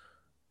of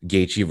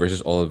Gaethje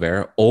versus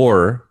Oliveira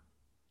or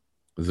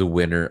the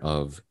winner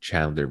of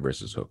Chandler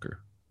versus Hooker.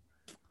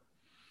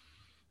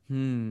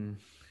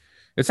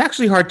 It's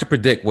actually hard to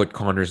predict what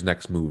Conor's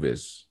next move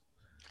is.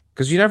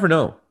 Because you never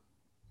know.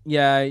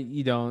 Yeah,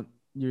 you don't.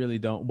 You really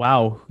don't.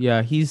 Wow.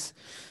 Yeah,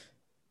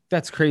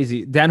 that's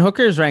crazy. Dan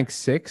Hooker is ranked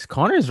 6th.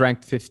 Conor is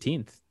ranked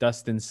 15th.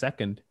 Dustin's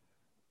 2nd.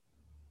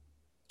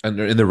 And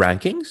in the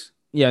rankings?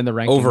 Yeah, in the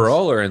rankings.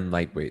 Overall or in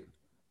lightweight?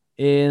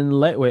 In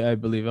lightweight, I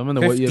believe. I'm on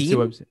the UFC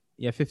website.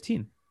 Yeah,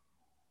 15.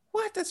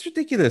 What? That's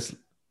ridiculous.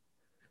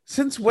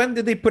 Since when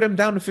did they put him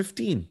down to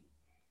 15?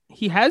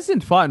 He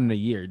hasn't fought in a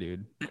year,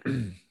 dude.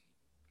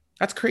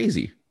 That's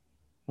crazy.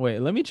 Wait,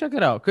 let me check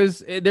it out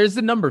because there's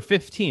the number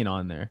 15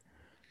 on there.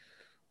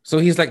 So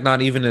he's like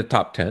not even in the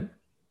top 10?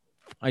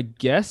 I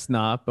guess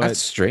not, but that's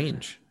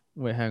strange.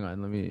 Wait, hang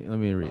on. Let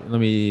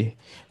me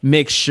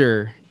make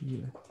sure.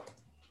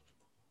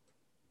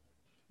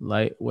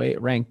 Lightweight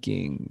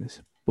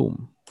rankings.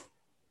 Boom.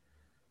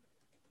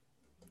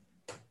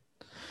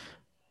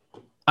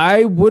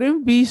 I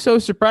wouldn't be so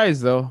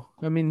surprised though.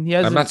 I mean,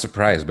 I'm not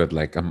surprised, but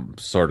like I'm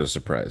sort of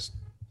surprised.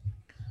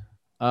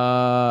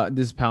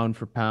 This is pound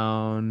for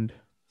pound.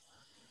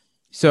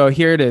 So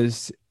here it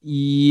is.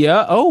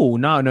 Yeah. Oh,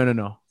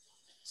 no.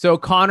 So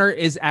Conor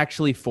is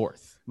actually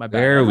 4th. My bad.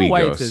 There we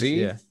go.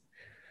 See? Yeah.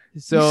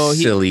 So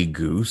silly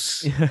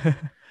goose.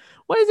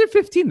 Why is it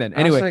 15 then?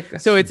 Anyway,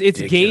 like, so it's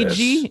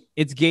Gaethje.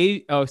 It's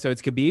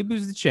Khabib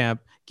who's the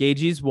champ.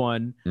 Gaethje's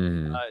 1.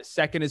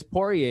 2nd is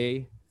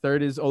Poirier.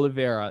 3rd is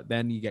Oliveira.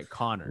 Then you get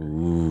Conor.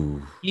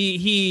 Ooh.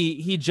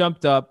 He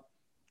jumped up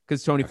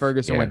because Tony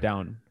Ferguson went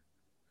down.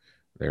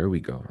 There we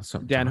go.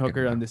 Dan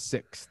Hooker on the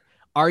 6th.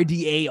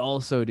 RDA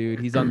also, dude.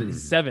 He's on the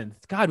 7th.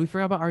 God, we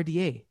forgot about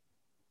RDA.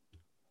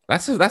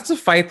 That's a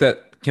fight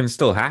that can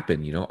still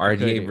happen,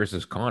 RDA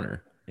versus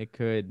Conor. It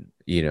could.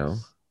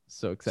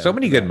 So excited. So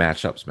many good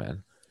matchups,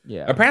 man.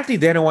 Yeah. Apparently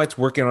Dana White's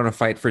working on a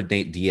fight for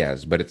Nate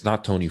Diaz, but it's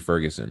not Tony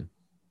Ferguson.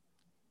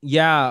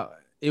 Yeah.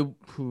 You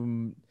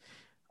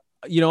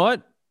know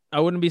what? I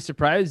wouldn't be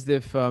surprised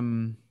if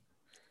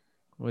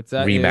what's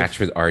that? Rematch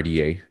with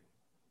RDA.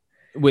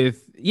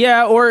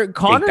 Or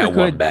Conor could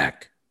one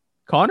back.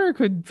 Conor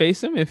could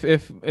face him if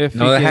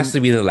no, that has to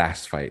be the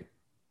last fight.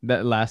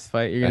 That last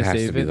fight, you're gonna save it.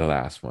 That has to be the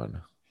last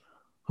one.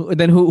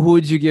 Then who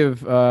would you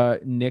give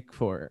Nick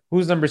for?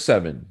 Who's number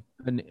 7?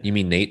 You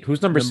mean Nate?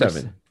 Who's number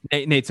 7?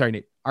 Nate. Sorry,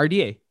 Nate.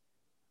 RDA.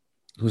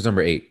 Who's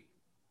number 8?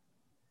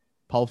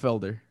 Paul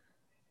Felder.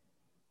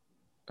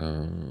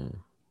 Who's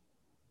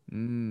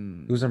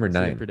number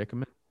 9?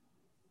 Predicament.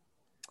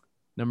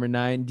 Number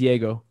 9,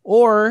 Diego.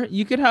 Or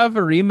you could have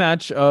a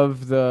rematch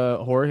of the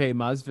Jorge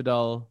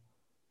Masvidal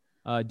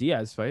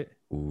Diaz fight.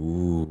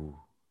 Ooh,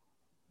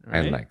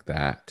 right? I like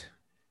that.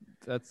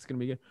 That's gonna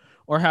be good.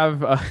 Or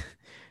have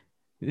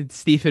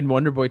Stephen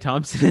Wonderboy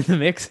Thompson in the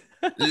mix.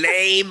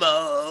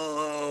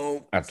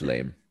 Lame-o. That's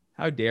lame.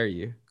 How dare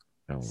you?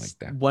 I don't like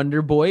that.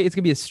 Wonderboy. It's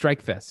gonna be a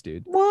strike fest,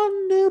 dude.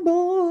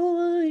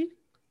 Wonderboy.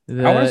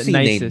 I want to see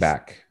Nate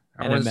back.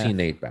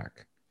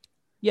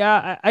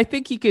 Yeah, I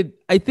think he could.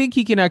 I think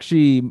he can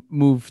actually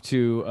move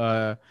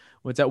to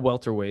what's that,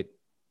 welterweight.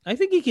 I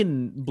think he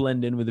can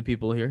blend in with the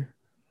people here.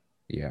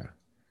 Yeah,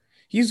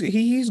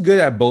 he's good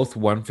at both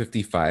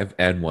 155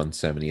 and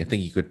 170. I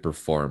think he could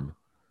perform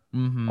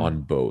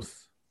on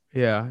both.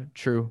 Yeah,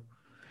 true.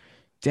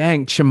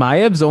 Dang,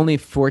 Chimaev's only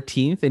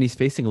 14th, and he's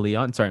facing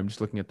Leon. Sorry, I'm just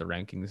looking at the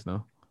rankings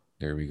now.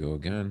 There we go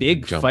again.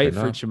 Big fight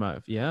for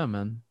Chimaev. Yeah,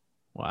 man.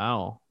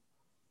 Wow.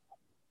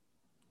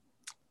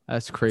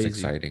 That's crazy. That's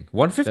exciting.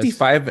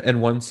 155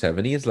 and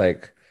 170 is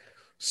like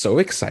so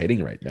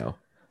exciting right now.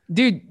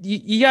 Dude,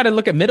 you got to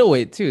look at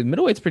middleweight too.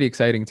 Middleweight's pretty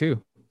exciting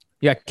too.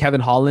 You got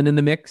Kevin Holland in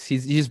the mix. He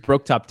just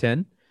broke top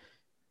 10.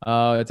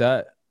 It's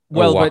that.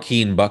 Well,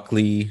 Joaquin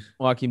Buckley.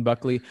 But Darren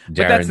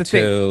that's the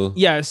Till. thing.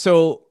 Yeah,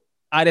 so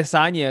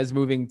Adesanya is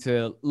moving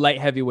to light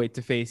heavyweight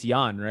to face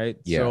Jan, right?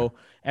 Yeah. So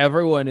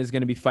everyone is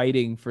going to be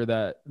fighting for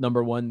that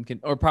number 1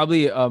 or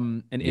probably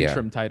an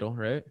interim title,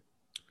 right?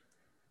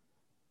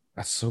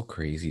 That's so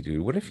crazy,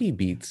 dude. What if he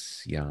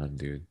beats Jan,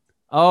 dude?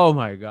 Oh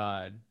my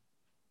god.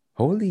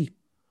 Holy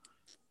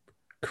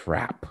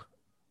crap.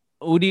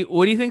 What do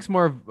you think's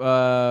more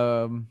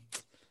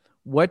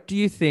what do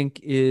you think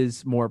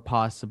is more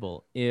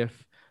possible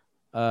if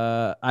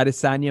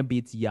Adesanya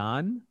beats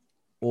Jan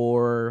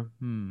or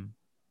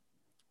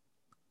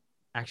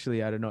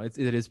actually, I don't know. It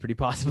is pretty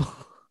possible.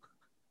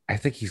 I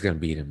think he's gonna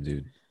beat him,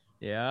 dude.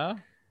 Yeah.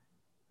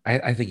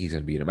 I think he's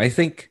gonna beat him. I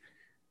think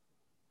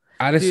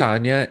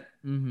Adesanya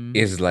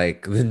is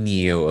like the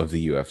Neo of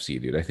the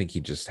UFC, dude. I think he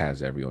just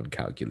has everyone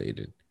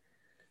calculated.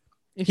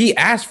 He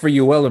asked for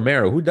Yoel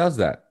Romero. Who does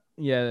that?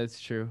 Yeah, that's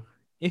true.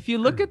 If you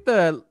look at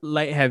the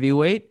light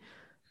heavyweight,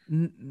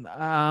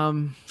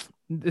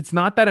 it's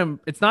not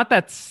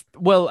that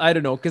well, I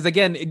don't know, because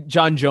again,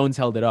 John Jones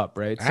held it up,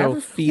 right? I have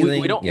a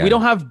feeling we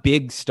don't have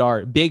big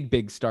stars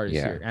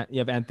here. You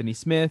have Anthony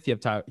Smith, you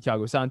have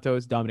Thiago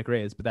Santos, Dominic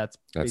Reyes, but that's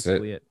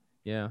basically it.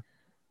 Yeah.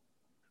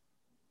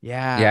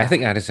 I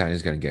think Adesanya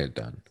is gonna get it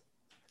done,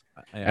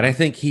 and I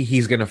think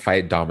he's gonna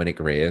fight Dominic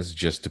Reyes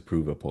just to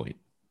prove a point.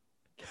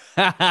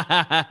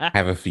 I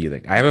have a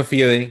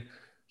feeling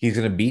he's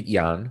gonna beat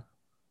Jan.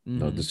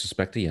 No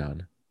disrespect to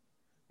Jan.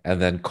 And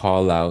then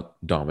call out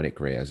Dominic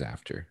Reyes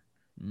after.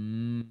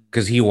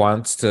 Because he's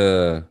going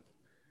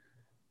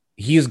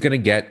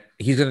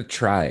to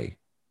try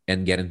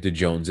and get into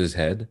Jones's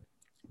head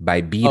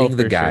by beating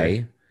the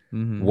guy. Sure.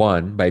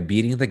 One, by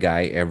beating the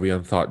guy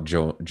everyone thought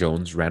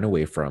Jones ran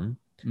away from.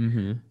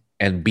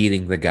 And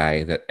beating the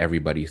guy that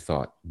everybody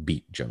thought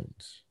beat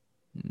Jones.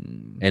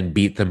 And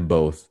beat them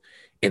both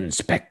in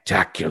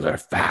spectacular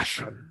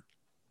fashion.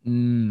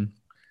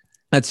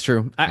 That's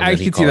true. I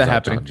can see that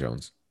happening. John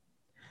Jones.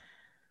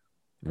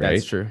 Right?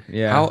 That's true.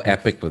 Yeah. How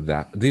epic was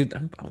that, dude?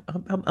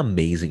 I'm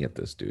amazing at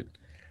this, dude.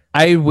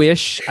 I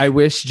wish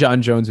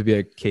John Jones would be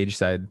a cage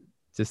side.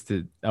 I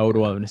would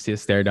want to see a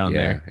stare down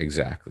there. Yeah,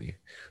 exactly.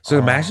 So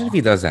imagine if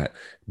he does that,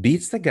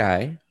 beats the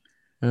guy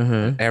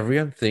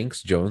everyone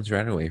thinks Jones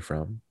ran away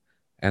from,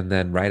 and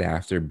then right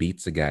after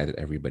beats the guy that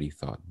everybody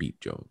thought beat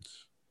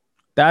Jones.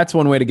 That's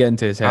one way to get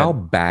into his head. How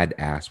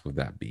badass would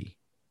that be?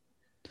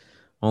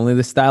 Only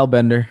the style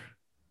bender.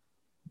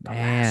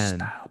 Man.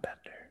 Style bender.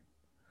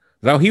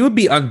 Now he would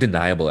be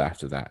undeniable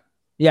after that.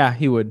 Yeah,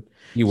 he would.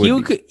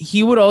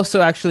 He would also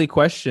actually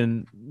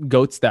question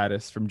GOAT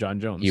status from John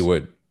Jones. He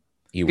would.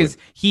 Because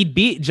he'd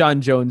beat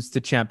John Jones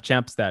to champ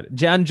status.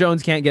 John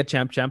Jones can't get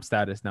champ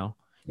status now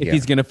if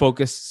he's going to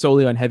focus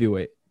solely on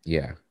heavyweight.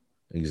 Yeah,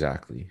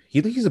 exactly.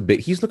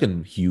 He's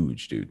looking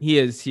huge, dude. He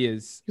is.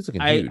 He's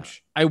looking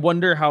huge. I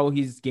wonder how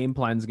his game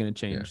plan is going to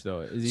change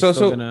though. Is he still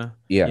going to?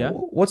 Yeah.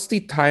 What's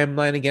the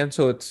timeline again?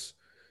 So it's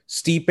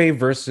Stipe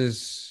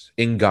versus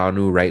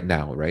Ngannou right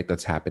now, right?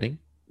 That's happening.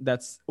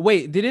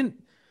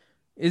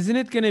 Isn't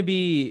it going to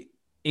be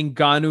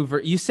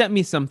Ngannou? You sent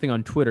me something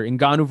on Twitter.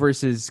 Ngannou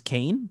versus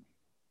Kane.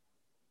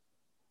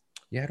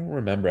 Yeah, I don't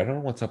remember. I don't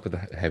know what's up with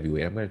the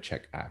heavyweight. I'm going to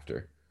check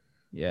after.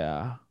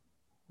 Yeah.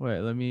 Wait,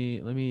 let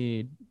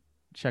me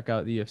check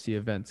out the UFC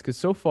events, because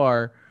so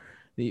far,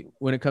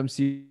 when it comes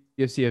to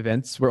UFC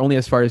events, we're only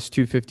as far as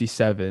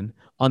 257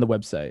 on the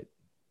website.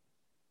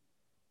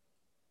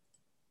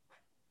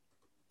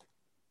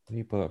 Let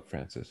me pull up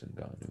Francis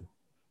Ngannou.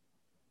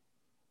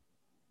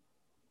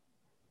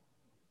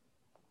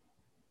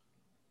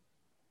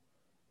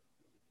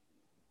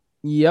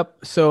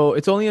 Yep. So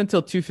it's only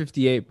until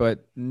 258,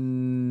 but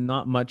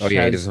not much. Oh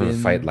yeah, he doesn't have a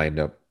fight lined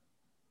up.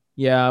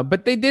 Yeah,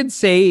 but they did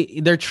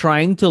say they're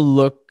trying to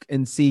look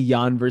and see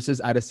Jan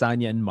versus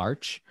Adesanya in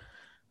March.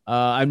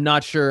 I'm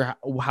not sure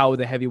how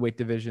the heavyweight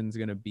division is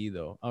gonna be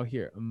though. Oh,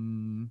 here.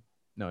 No.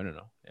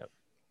 Yep,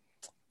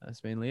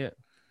 that's mainly it.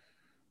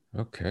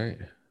 Okay.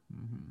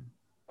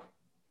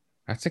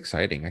 That's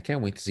exciting. I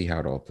can't wait to see how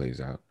it all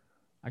plays out.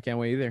 I can't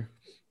wait either.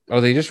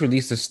 Oh, they just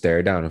released a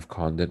stare down of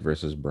Condit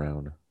versus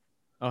Brown.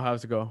 Oh,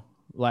 how's it go?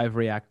 Live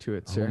react to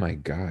it, sir. Oh my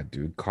god,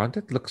 dude.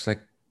 Condit looks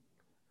like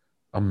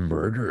a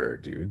murderer,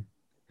 dude.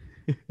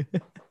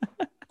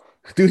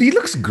 Dude, he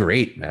looks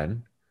great,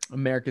 man.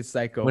 American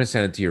Psycho. I'm gonna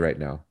send it to you right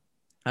now.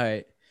 All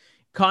right.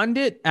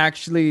 Condit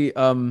actually,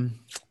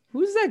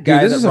 who's that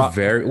guy? Dude, this is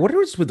what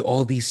is with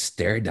all these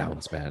stare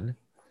downs, man?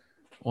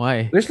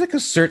 Why? There's like a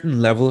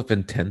certain level of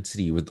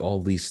intensity with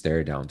all these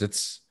stare downs.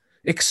 It's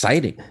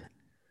exciting.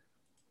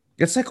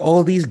 It's like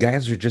all these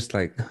guys are just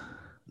like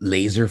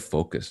laser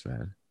focused,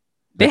 man.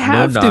 They like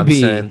have no to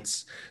be.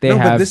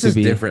 But this is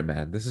different,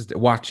 man.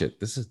 Watch it.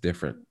 This is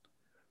different.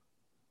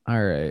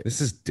 All right.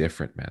 This is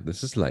different, man.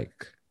 This is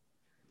like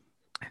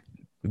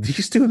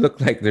these two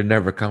look like they're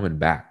never coming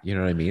back. You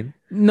know what I mean?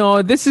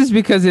 No, this is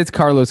because it's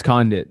Carlos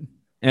Condit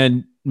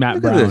and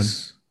Matt Brown.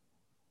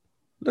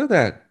 Look at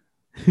that.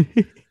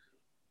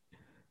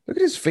 Look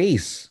at his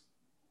face.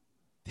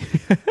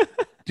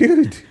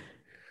 Dude.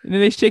 And then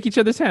they shake each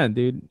other's hand,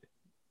 dude.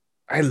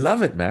 I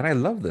love it, man. I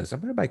love this.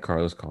 I'm going to buy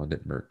Carlos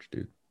Condit merch,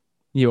 dude.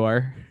 You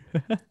are?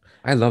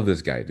 I love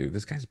this guy, dude.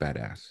 This guy's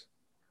badass.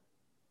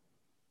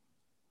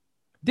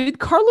 Did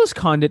Carlos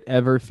Condit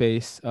ever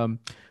face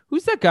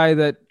who's that guy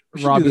that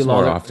Robbie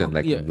Lawler more often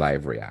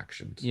live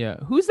reactions? Yeah.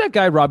 Who's that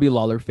guy Robbie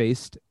Lawler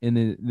faced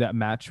in that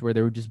match where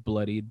they were just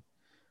bloodied?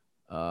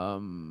 At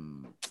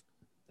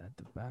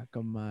the back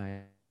of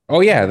my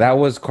Oh yeah, that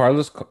was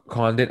Carlos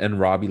Condit and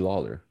Robbie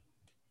Lawler.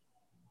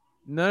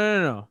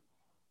 No. No.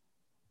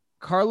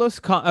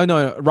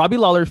 Robbie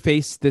Lawler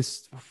faced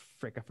this.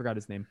 Frick, I forgot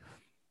his name.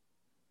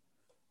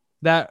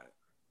 The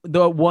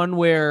one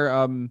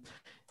where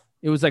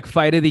it was like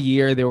fight of the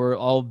year. They were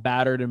all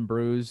battered and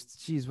bruised.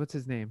 Jeez, what's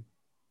his name?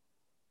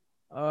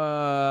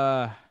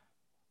 Was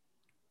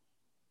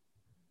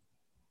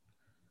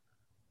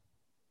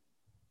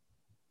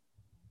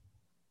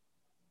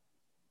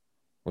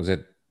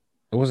it?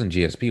 It wasn't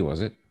GSP, was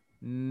it?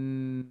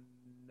 No.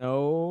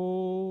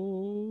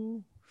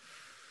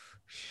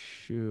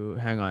 Shoot,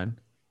 hang on.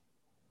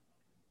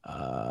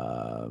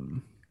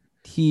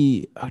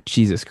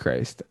 Jesus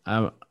Christ.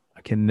 I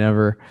can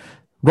never.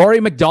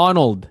 Rory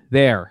McDonald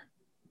there.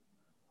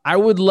 I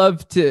would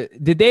love to.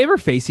 Did they ever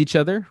face each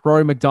other?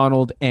 Rory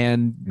McDonald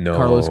and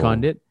Carlos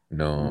Condit?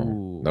 No.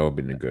 Ooh, that would have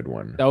been a good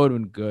one. That would have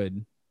been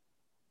good.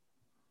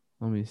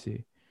 Let me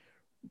see.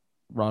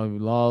 Robbie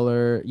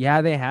Lawler.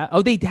 Yeah, they have.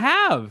 Oh, they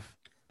have.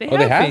 They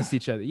have faced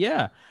each other.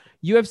 Yeah.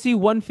 UFC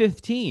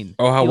 115.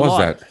 Oh, how was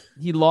that?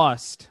 He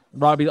lost.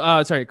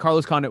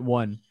 Carlos Condit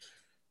won.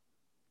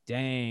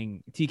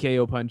 Dang.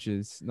 TKO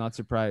punches. Not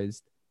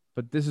surprised.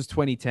 But this is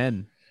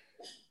 2010.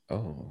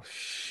 Oh,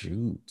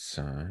 shoot,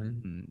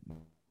 son.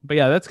 But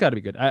yeah, that's got to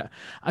be good.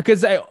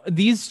 Because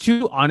these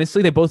two,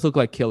 honestly, they both look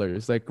like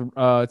killers. Like,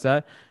 what's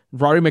that?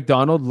 Rory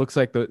McDonald looks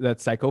like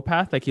that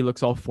psychopath. Like he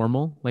looks all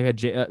formal, like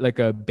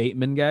a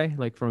Bateman guy,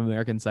 like from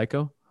American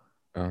Psycho.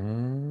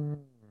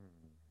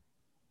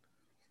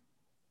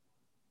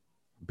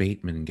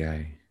 Bateman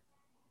guy.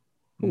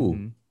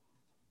 Ooh.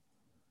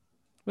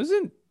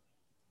 Mm-hmm.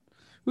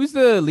 Who's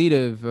the lead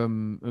of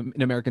an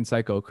American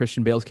Psycho?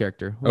 Christian Bale's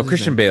character.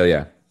 Christian Bale,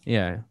 yeah.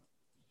 Yeah.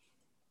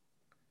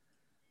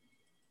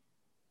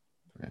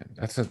 Man,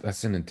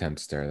 that's an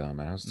intense stare though,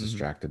 man. I was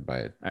distracted by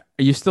it. Are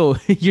you still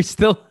you're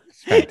still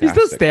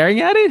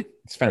staring at it?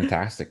 It's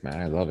fantastic, man.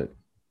 I love it.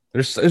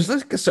 There's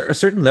like a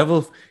certain level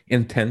of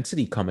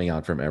intensity coming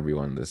out from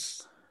everyone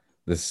this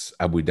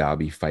Abu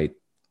Dhabi fight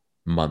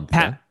month.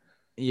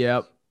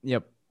 Yep.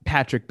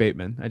 Patrick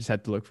Bateman. I just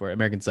had to look for it.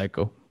 American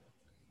Psycho.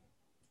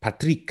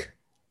 Patrick.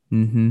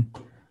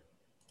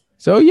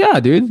 So yeah,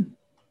 dude.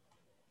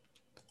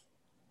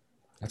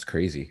 That's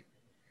crazy.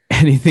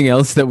 Anything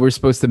else that we're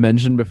supposed to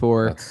mention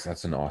before?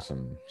 That's an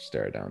awesome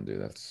stare down,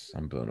 dude.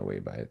 I'm blown away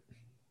by it.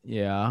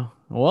 Yeah.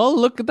 Well,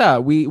 look at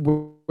that.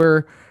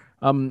 We're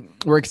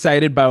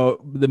excited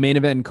about the main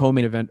event and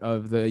co-main event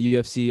of the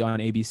UFC on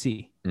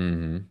ABC.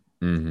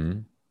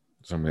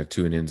 So I'm gonna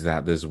tune into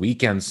that this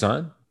weekend,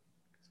 son.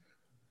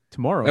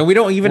 Tomorrow. And we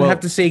don't even have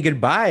to say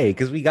goodbye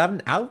because we got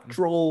an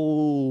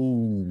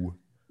outro.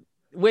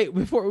 Wait,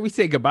 before we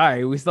say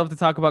goodbye, we still have to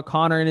talk about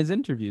Conor and his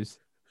interviews.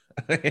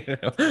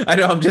 I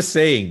know. I'm just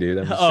saying, dude.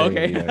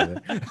 Okay. Yeah.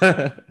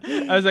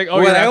 I was like,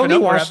 I only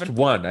watched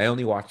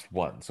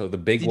one. So the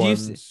big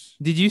ones.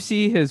 Did you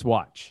see his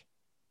watch?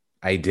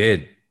 I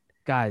did.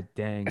 God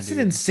dang. That's an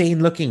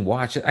insane looking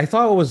watch. I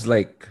thought it was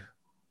like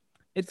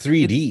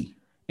 3D.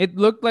 It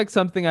looked like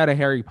something out of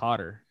Harry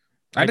Potter.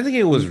 I didn't think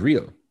it was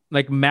real.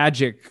 Like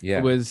magic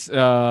was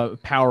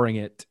powering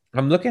it.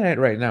 I'm looking at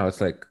it right now. It's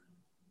like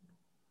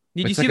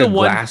Did you see the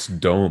one glass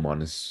dome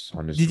on his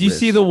Did you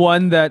see the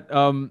one that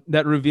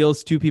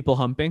reveals two people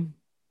humping?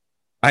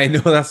 I know,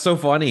 that's so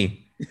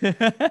funny. I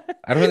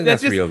don't think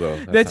that's real though.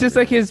 That's just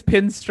real. Like his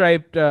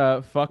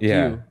pinstriped fuck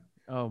you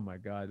Oh my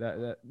God,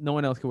 that no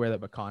one else can wear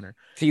that but Conor.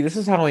 See, this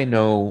is how I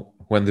know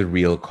when the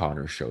real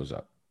Conor shows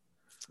up.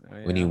 Oh,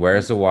 yeah. When he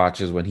wears the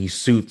watches, when he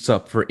suits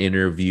up for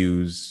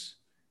interviews.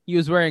 He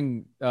was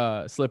wearing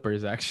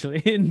slippers actually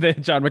in the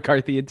John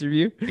McCarthy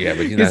interview. Yeah,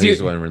 but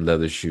he's wearing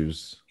leather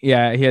shoes.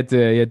 Yeah, he had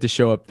to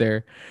show up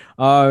there.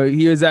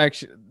 He was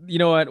actually, you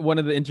know what? One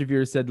of the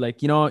interviewers said,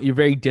 like, you're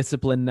very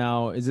disciplined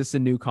now. Is this a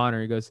new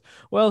Conor? He goes,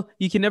 well,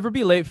 you can never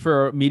be late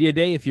for media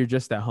day if you're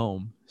just at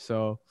home.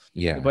 So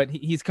yeah, but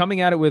he's coming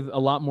at it with a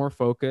lot more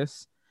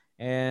focus,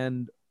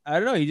 and I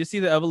don't know. You just see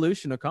the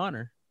evolution of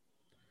Conor.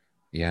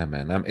 Yeah,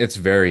 man, it's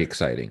very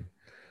exciting.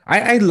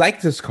 I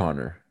like this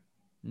Conor.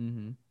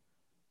 Mm-hmm.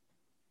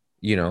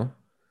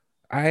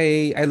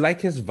 I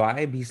like his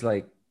vibe. He's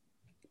like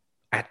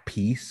at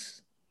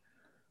peace.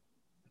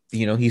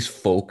 He's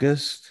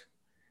focused,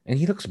 and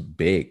he looks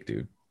big,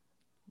 dude.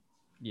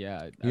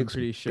 Yeah, I'm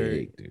pretty sure,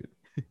 big, dude.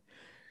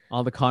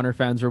 All the Conor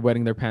fans were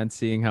wetting their pants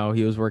seeing how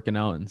he was working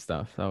out and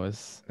stuff.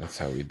 That's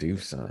how we do,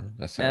 son.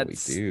 That's how we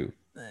do.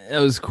 It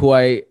was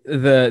quite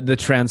the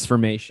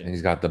transformation. And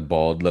he's got the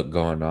bald look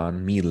going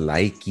on. Me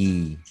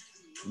likey.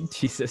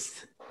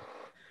 Jesus.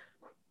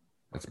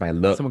 That's my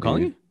look. Someone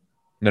calling you?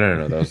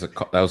 No.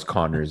 That was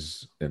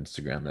Conor's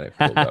Instagram that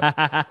I pulled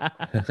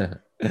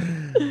up.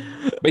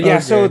 But yeah, okay.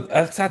 So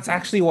that's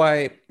actually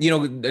why,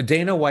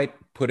 Dana White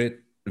put it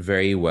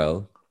very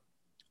well.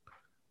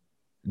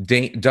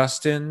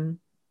 Dustin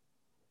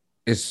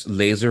is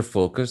laser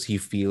focused. He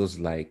feels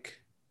like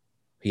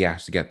he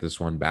has to get this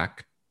one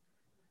back.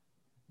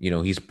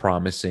 He's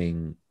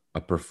promising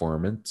a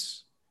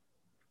performance,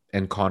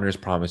 and Conor's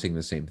promising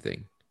the same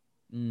thing,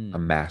 a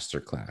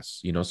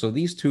masterclass. So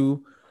these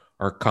two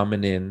are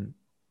coming in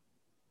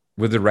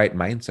with the right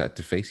mindset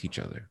to face each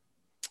other,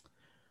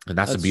 and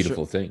that's a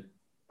beautiful thing.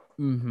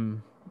 Mm-hmm.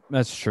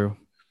 That's true.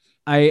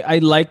 I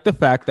like the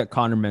fact that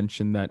Conor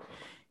mentioned that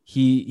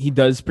he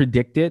does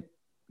predict it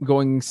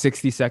going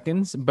 60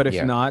 seconds, but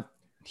if not,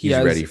 he's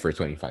ready for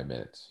 25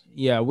 minutes.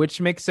 Yeah,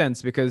 which makes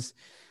sense because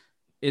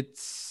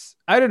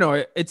I don't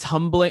know, it's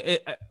humbling.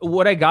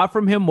 What I got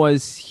from him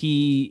was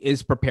he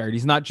is prepared.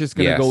 He's not just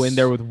going to go in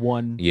there with a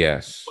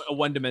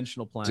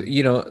one-dimensional plan.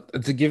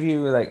 To give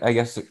you, like, I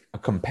guess a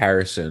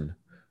comparison,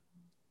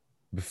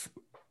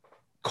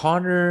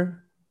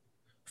 Conor,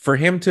 for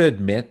him to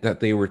admit that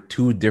they were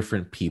two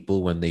different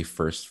people when they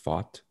first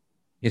fought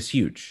is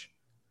huge.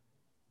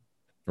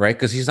 Right?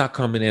 Because he's not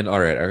coming in, all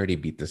right, I already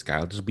beat this guy,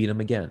 I'll just beat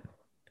him again.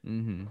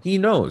 Mm-hmm. He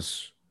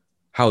knows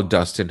how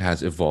Dustin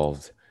has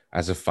evolved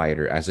as a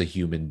fighter, as a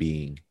human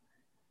being.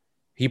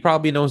 He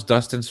probably knows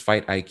Dustin's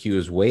fight IQ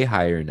is way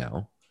higher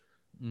now.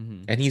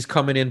 Mm-hmm. And he's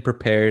coming in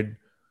prepared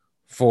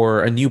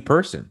for a new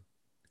person.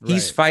 Right.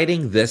 He's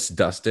fighting this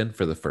Dustin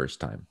for the first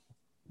time.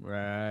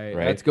 Right.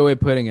 That's a good way of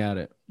putting at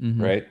it.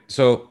 Mm-hmm. Right.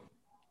 So,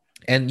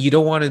 and you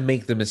don't want to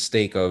make the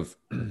mistake of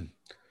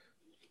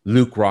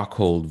Luke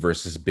Rockhold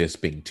versus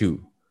Bisping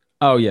 2.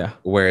 Oh, yeah.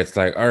 Where it's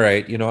like, all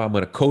right, I'm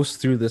going to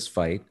coast through this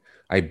fight.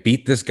 I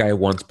beat this guy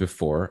once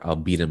before. I'll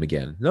beat him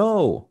again.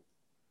 No.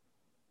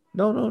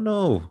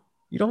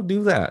 You don't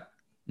do that.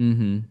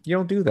 Mm-hmm. You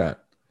don't do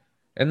that.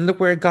 And look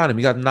where it got him.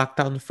 He got knocked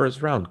out in the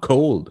first round.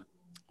 Cold.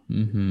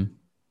 Mm-hmm.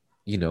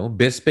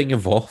 Bisping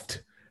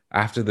evolved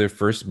after their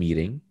first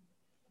meeting.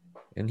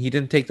 And he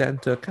didn't take that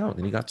into account.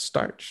 And he got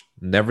starched.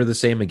 Never the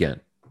same again.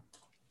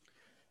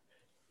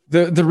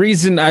 The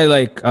reason I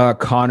like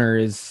Conor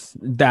is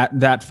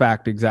that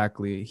fact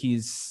exactly.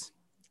 He's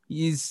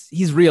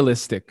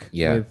realistic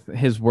with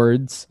his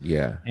words.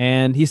 Yeah.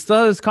 And he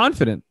still is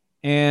confident.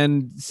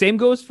 And same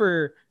goes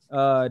for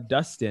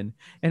Dustin.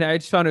 And I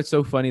just found it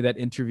so funny, that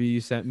interview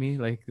you sent me.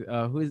 Like,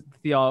 who is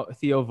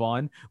Theo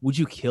Vaughn? Would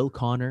you kill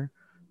Conor?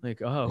 Like,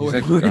 oh,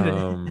 like,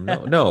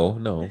 no.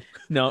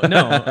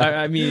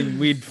 I mean,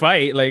 we'd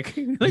fight. Like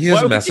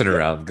he's messing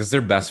around because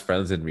they're best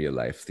friends in real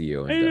life,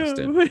 Theo and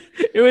Dustin.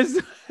 It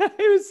was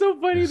so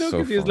funny though,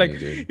 because he was like,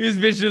 dude. He was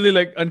visually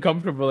like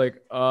uncomfortable.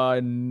 Like,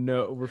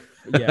 no,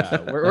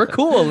 we're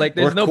cool. Like,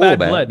 there's no bad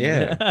blood.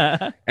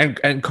 Yeah.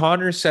 and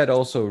Conor said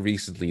also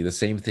recently the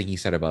same thing he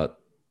said about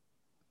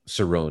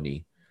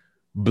Cerrone.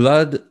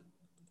 Blood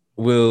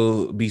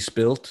will be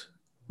spilt,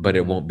 but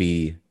it won't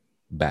be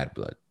bad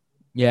blood.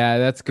 Yeah,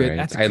 that's good. Right?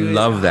 That's I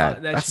love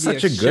that. That's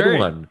such a good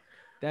one.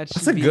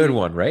 That's a good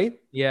one, right?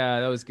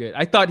 Yeah, that was good.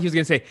 I thought he was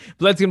gonna say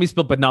blood's gonna be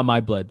spilled, but not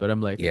my blood. But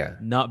I'm like,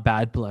 not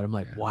bad blood. I'm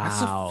like,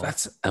 wow,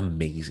 that's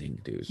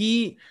amazing, dude.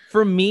 He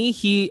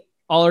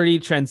already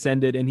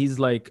transcended, and he's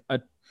like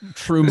a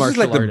true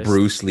martial artist. This is like the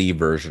Bruce Lee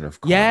version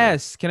of Conor.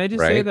 Yes, can I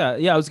just say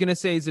that? Yeah, I was gonna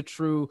say he's a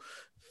true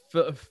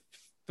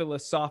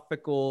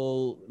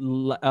philosophical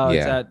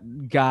that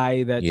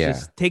guy that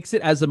just takes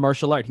it as a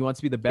martial art. He wants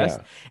to be the best,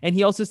 and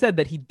he also said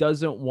that he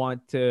doesn't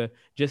want to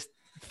just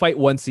fight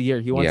once a year.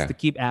 He wants to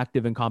keep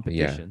active in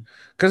competition.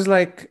 Because,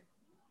 like,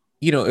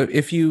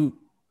 if you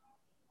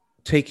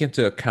take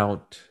into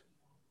account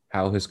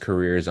how his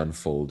career is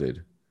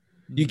unfolded,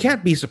 you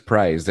can't be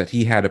surprised that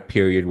he had a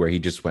period where he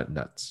just went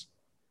nuts.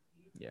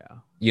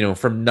 Yeah,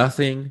 from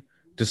nothing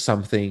to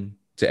something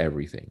to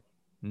everything.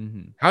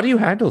 Mm-hmm. How do you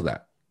handle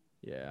that?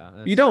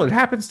 Yeah. You know, it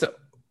happens to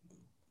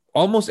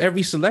almost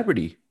every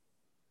celebrity.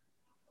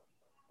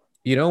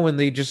 You know, when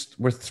they just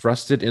were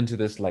thrusted into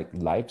this like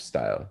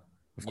lifestyle.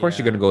 Of course,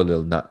 you're gonna go a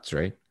little nuts,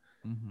 right?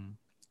 Mm-hmm.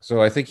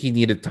 So I think he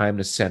needed time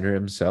to center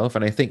himself,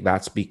 and I think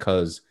that's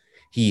because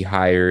he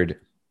hired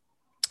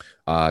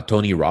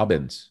Tony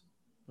Robbins.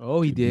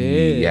 Oh, he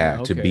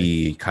did. To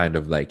be kind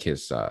of like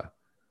his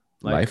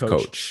life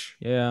coach.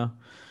 Yeah.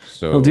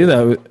 So he'll do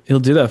that. He'll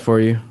do that for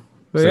you.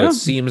 But it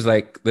seems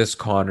like this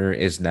Conor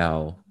is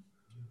now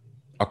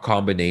a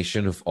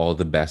combination of all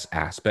the best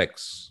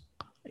aspects.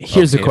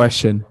 Here's a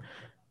question: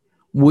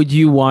 would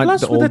you want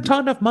with a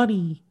ton of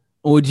money?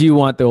 Would you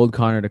want the old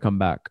Conor to come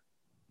back?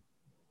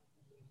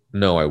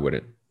 No, I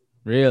wouldn't.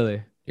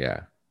 Really?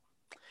 Yeah.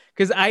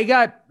 Because I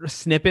got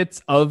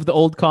snippets of the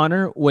old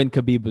Conor when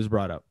Khabib was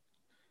brought up.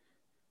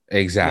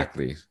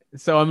 Exactly.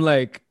 So I'm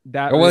like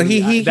that. Well,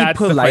 he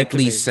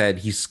politely said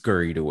he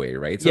scurried away,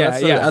 right? So yeah,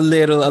 that's yeah. A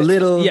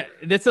little. Yeah,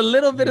 that's a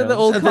little bit of the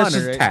old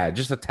Conor.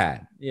 Just a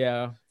tad.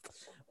 Yeah,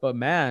 but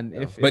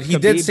man, but he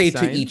did say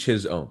to each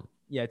his own.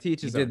 Yeah, to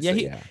each his own.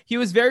 Yeah, he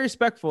was very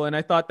respectful, and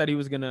I thought that he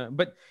was gonna.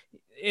 But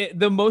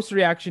the most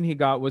reaction he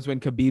got was when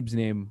Khabib's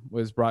name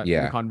was brought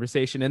in the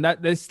conversation, and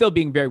that is still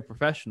being very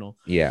professional.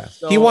 Yeah,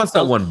 so, he wants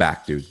that one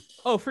back, dude.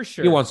 Oh, for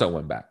sure. He wants that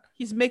one back.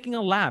 He's making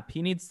a lap.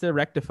 He needs to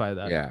rectify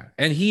that. Yeah,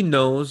 and he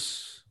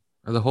knows,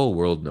 the whole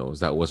world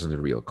knows that wasn't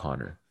the real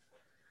Conor.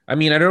 I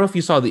mean, I don't know if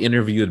you saw the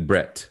interview with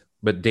Brett,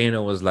 but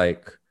Dana was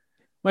like,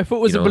 "My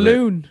foot was a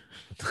balloon."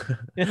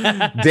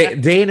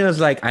 Dana's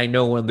like, I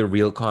know when the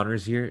real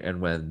Conor's here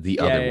and when the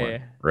other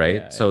one, right?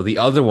 Yeah, so the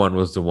other one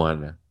was the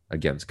one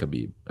against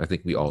Khabib. I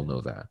think we all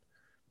know that.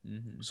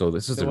 Mm-hmm. So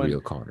this is the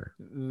real Conor.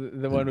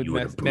 The one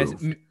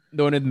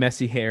with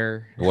messy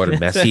hair. What a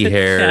messy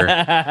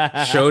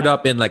hair. Showed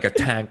up in like a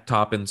tank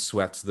top and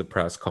sweats to the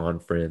press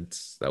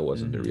conference. That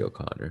wasn't the real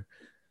Conor.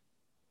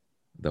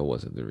 That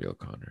wasn't the real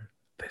Conor.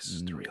 This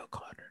is the real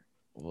Conor.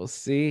 We'll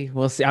see.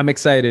 I'm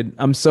excited.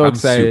 I'm excited.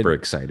 Super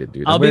excited,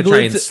 dude. I'm gonna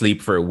try and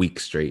sleep for a week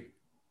straight.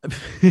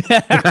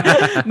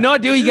 No,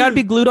 dude, you gotta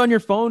be glued on your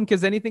phone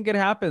because anything could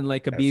happen.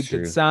 Like Khabib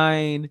could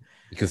sign.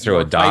 You could throw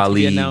a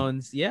dolly.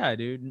 Announced. Yeah,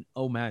 dude.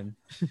 Oh man,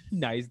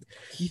 nice.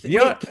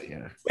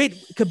 Wait,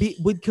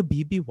 would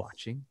Khabib be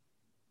watching?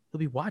 He'll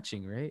be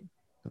watching, right?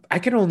 I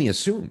can only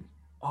assume.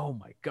 Oh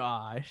my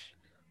gosh.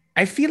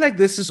 I feel like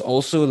this is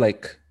also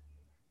like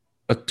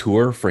a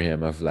tour for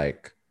him of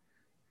like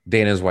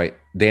Dana's like,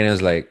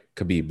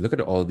 Khabib, look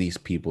at all these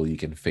people you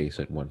can face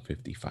at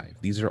 155.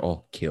 These are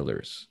all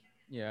killers.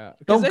 Yeah.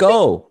 Don't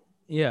go.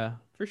 Yeah,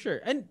 for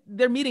sure. And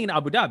they're meeting in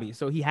Abu Dhabi,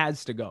 so he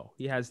has to go.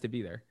 He has to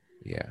be there.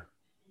 Yeah.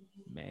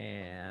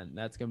 Man,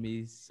 that's going to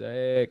be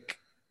sick.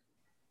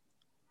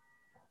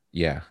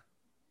 Yeah.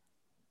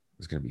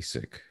 It's going to be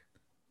sick.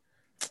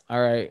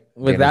 All right.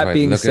 With that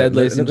being said,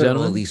 ladies and gentlemen.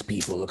 Look at all these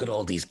people. Look at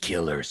all these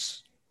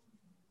killers.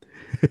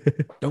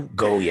 Don't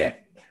go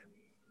yet.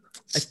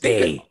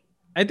 Stay.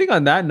 I think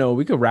on that note,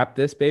 we could wrap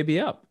this baby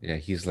up. Yeah,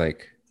 he's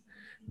like,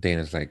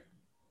 Dana's like,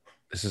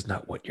 this is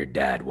not what your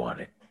dad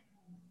wanted.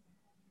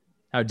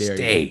 How dare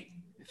you?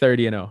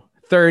 30-0.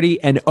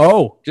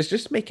 30-0.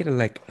 Just make it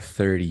like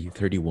 30,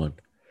 31.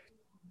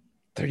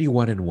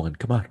 31-1.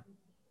 Come on.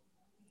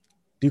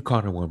 Do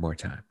Conor one more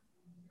time.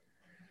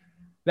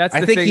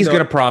 I think he's going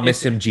to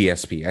promise him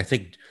GSP. I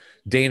think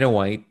Dana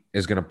White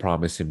is going to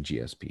promise him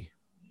GSP.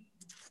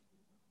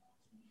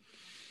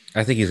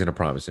 I think he's going to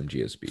promise him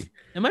GSP.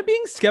 Am I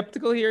being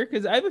skeptical here?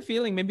 Because I have a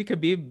feeling maybe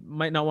Khabib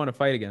might not want to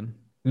fight again.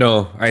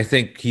 No, I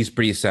think he's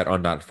pretty set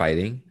on not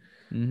fighting.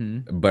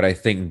 Mm-hmm. But I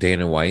think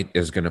Dana White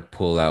is going to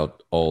pull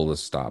out all the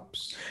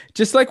stops.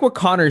 Just like what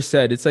Conor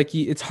said, it's like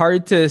it's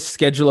hard to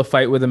schedule a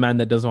fight with a man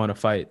that doesn't want to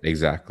fight.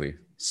 Exactly.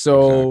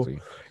 So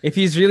if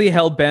he's really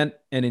hell-bent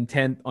and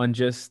intent on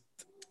just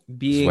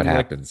being... This is what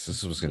happens. This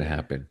is what's going to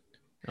happen.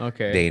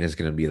 Okay. Dana's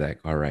going to be like,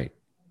 all right,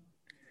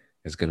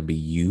 it's going to be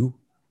you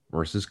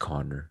versus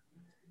Conor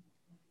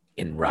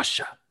in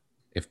Russia,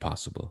 if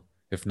possible.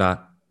 If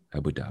not,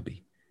 Abu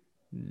Dhabi.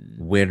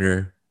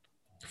 Winner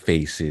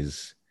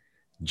faces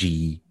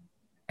GSP.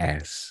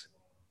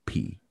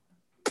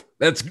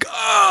 Let's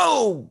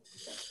go.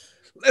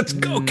 Let's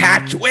go,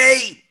 catch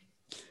weight.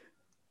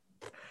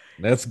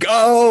 Let's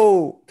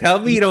go. Tell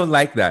me you don't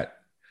like that.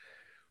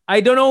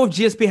 I don't know if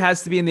GSP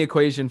has to be in the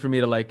equation for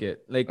me to like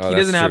it. Like he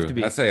doesn't have to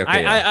be.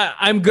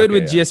 I'm good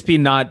with GSP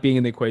not being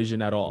in the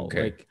equation at all.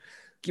 Okay. Like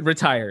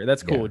retire.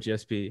 That's cool,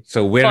 GSP.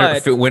 So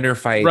winner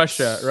fights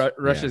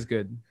Russia's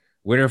good.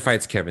 Winner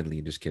fights Kevin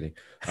Lee. Just kidding.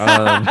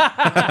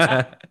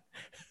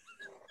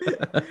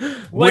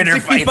 Winner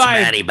fights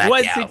Manny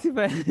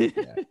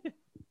Pacquiao.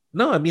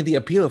 No, I mean the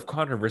appeal of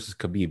Conor versus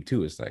Khabib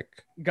too is like.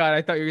 God,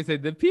 I thought you were gonna say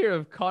the appeal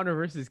of Conor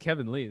versus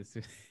Kevin Lee.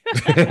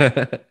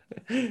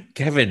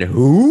 Kevin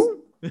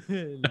who?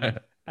 Yeah,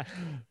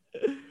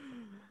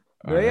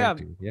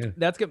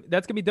 that's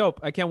gonna be dope.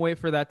 I can't wait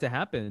for that to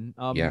happen.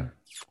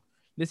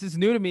 This is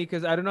new to me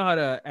because I don't know how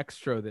to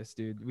extra this,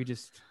 dude.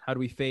 How do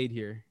we fade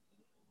here?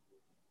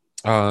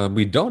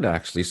 We don't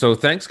actually. So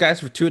thanks guys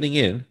for tuning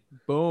in.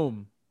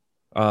 Boom.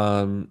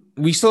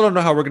 We still don't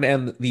know how we're gonna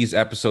end these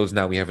episodes.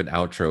 Now we have an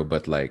outro,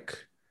 but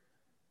like,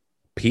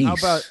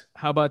 peace.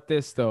 How about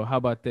this though? How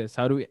about this?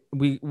 How do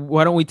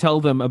why don't we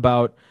tell them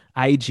about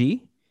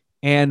IG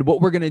and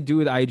what we're gonna do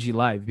with IG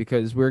Live,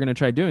 because we're gonna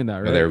try doing that,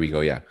 right? Oh, there we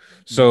go. Yeah.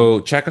 So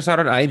check us out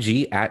on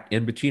IG at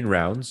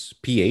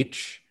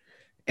InBetweenRoundsPH,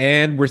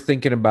 and we're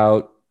thinking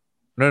about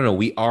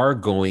we are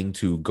going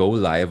to go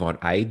live on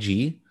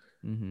IG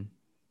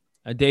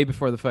a day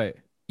before the fight.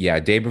 Yeah,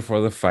 a day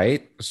before the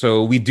fight.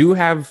 So we do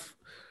have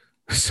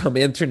some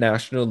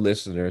international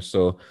listeners.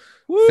 So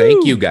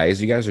thank you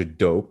guys. You guys are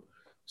dope.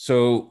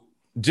 So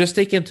just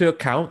take into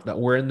account that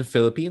we're in the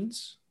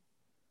Philippines.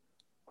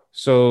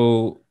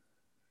 So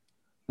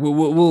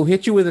we'll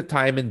hit you with a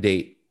time and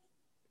date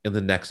in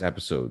the next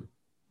episode.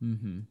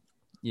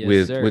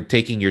 Yes, with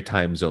taking your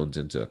time zones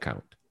into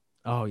account.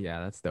 Oh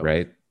yeah, that's dope.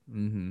 Right?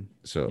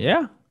 So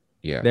yeah,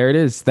 there it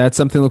is. That's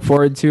something to look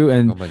forward to.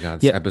 And oh my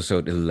god, it's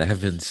episode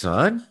 11,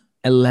 son.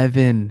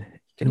 11.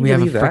 And we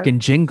have a freaking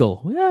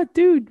jingle. Yeah,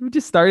 dude. We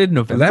just started in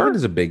November. 11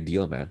 is a big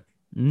deal, man.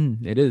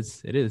 It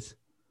is. It is.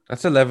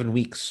 That's 11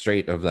 weeks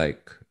straight of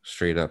like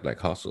straight up like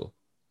hustle.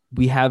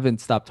 We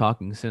haven't stopped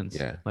talking since.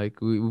 Yeah.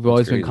 Like we've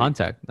always been in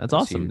contact. That's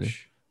awesome.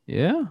 Huge.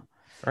 Yeah. All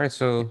right.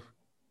 So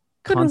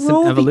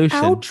constant evolution.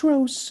 The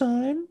outro,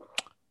 son.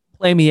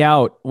 Play me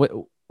out. What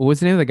was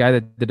the name of the guy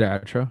that did the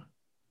outro?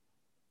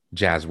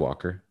 Jazz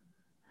Walker.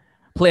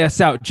 Play us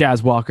out,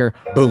 Jazz Walker.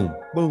 Boom.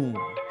 Boom.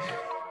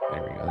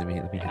 There we go. Let me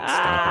hit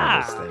stop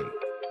on this thing.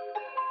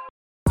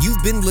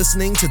 You've been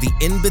listening to the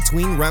In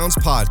Between Rounds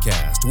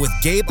podcast with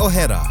Gabe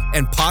Ojeda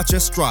and Pacha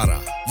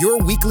Estrada, your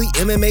weekly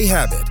MMA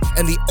habit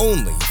and the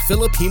only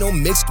Filipino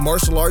mixed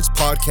martial arts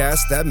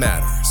podcast that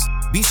matters.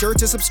 Be sure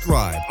to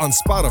subscribe on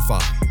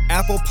Spotify,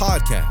 Apple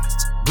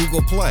Podcasts,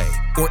 Google Play,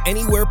 or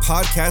anywhere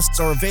podcasts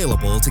are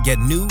available to get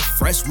new,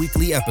 fresh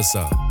weekly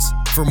episodes.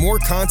 For more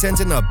content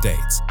and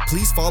updates,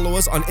 please follow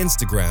us on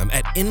Instagram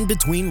at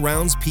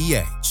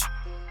InBetweenRoundsPH.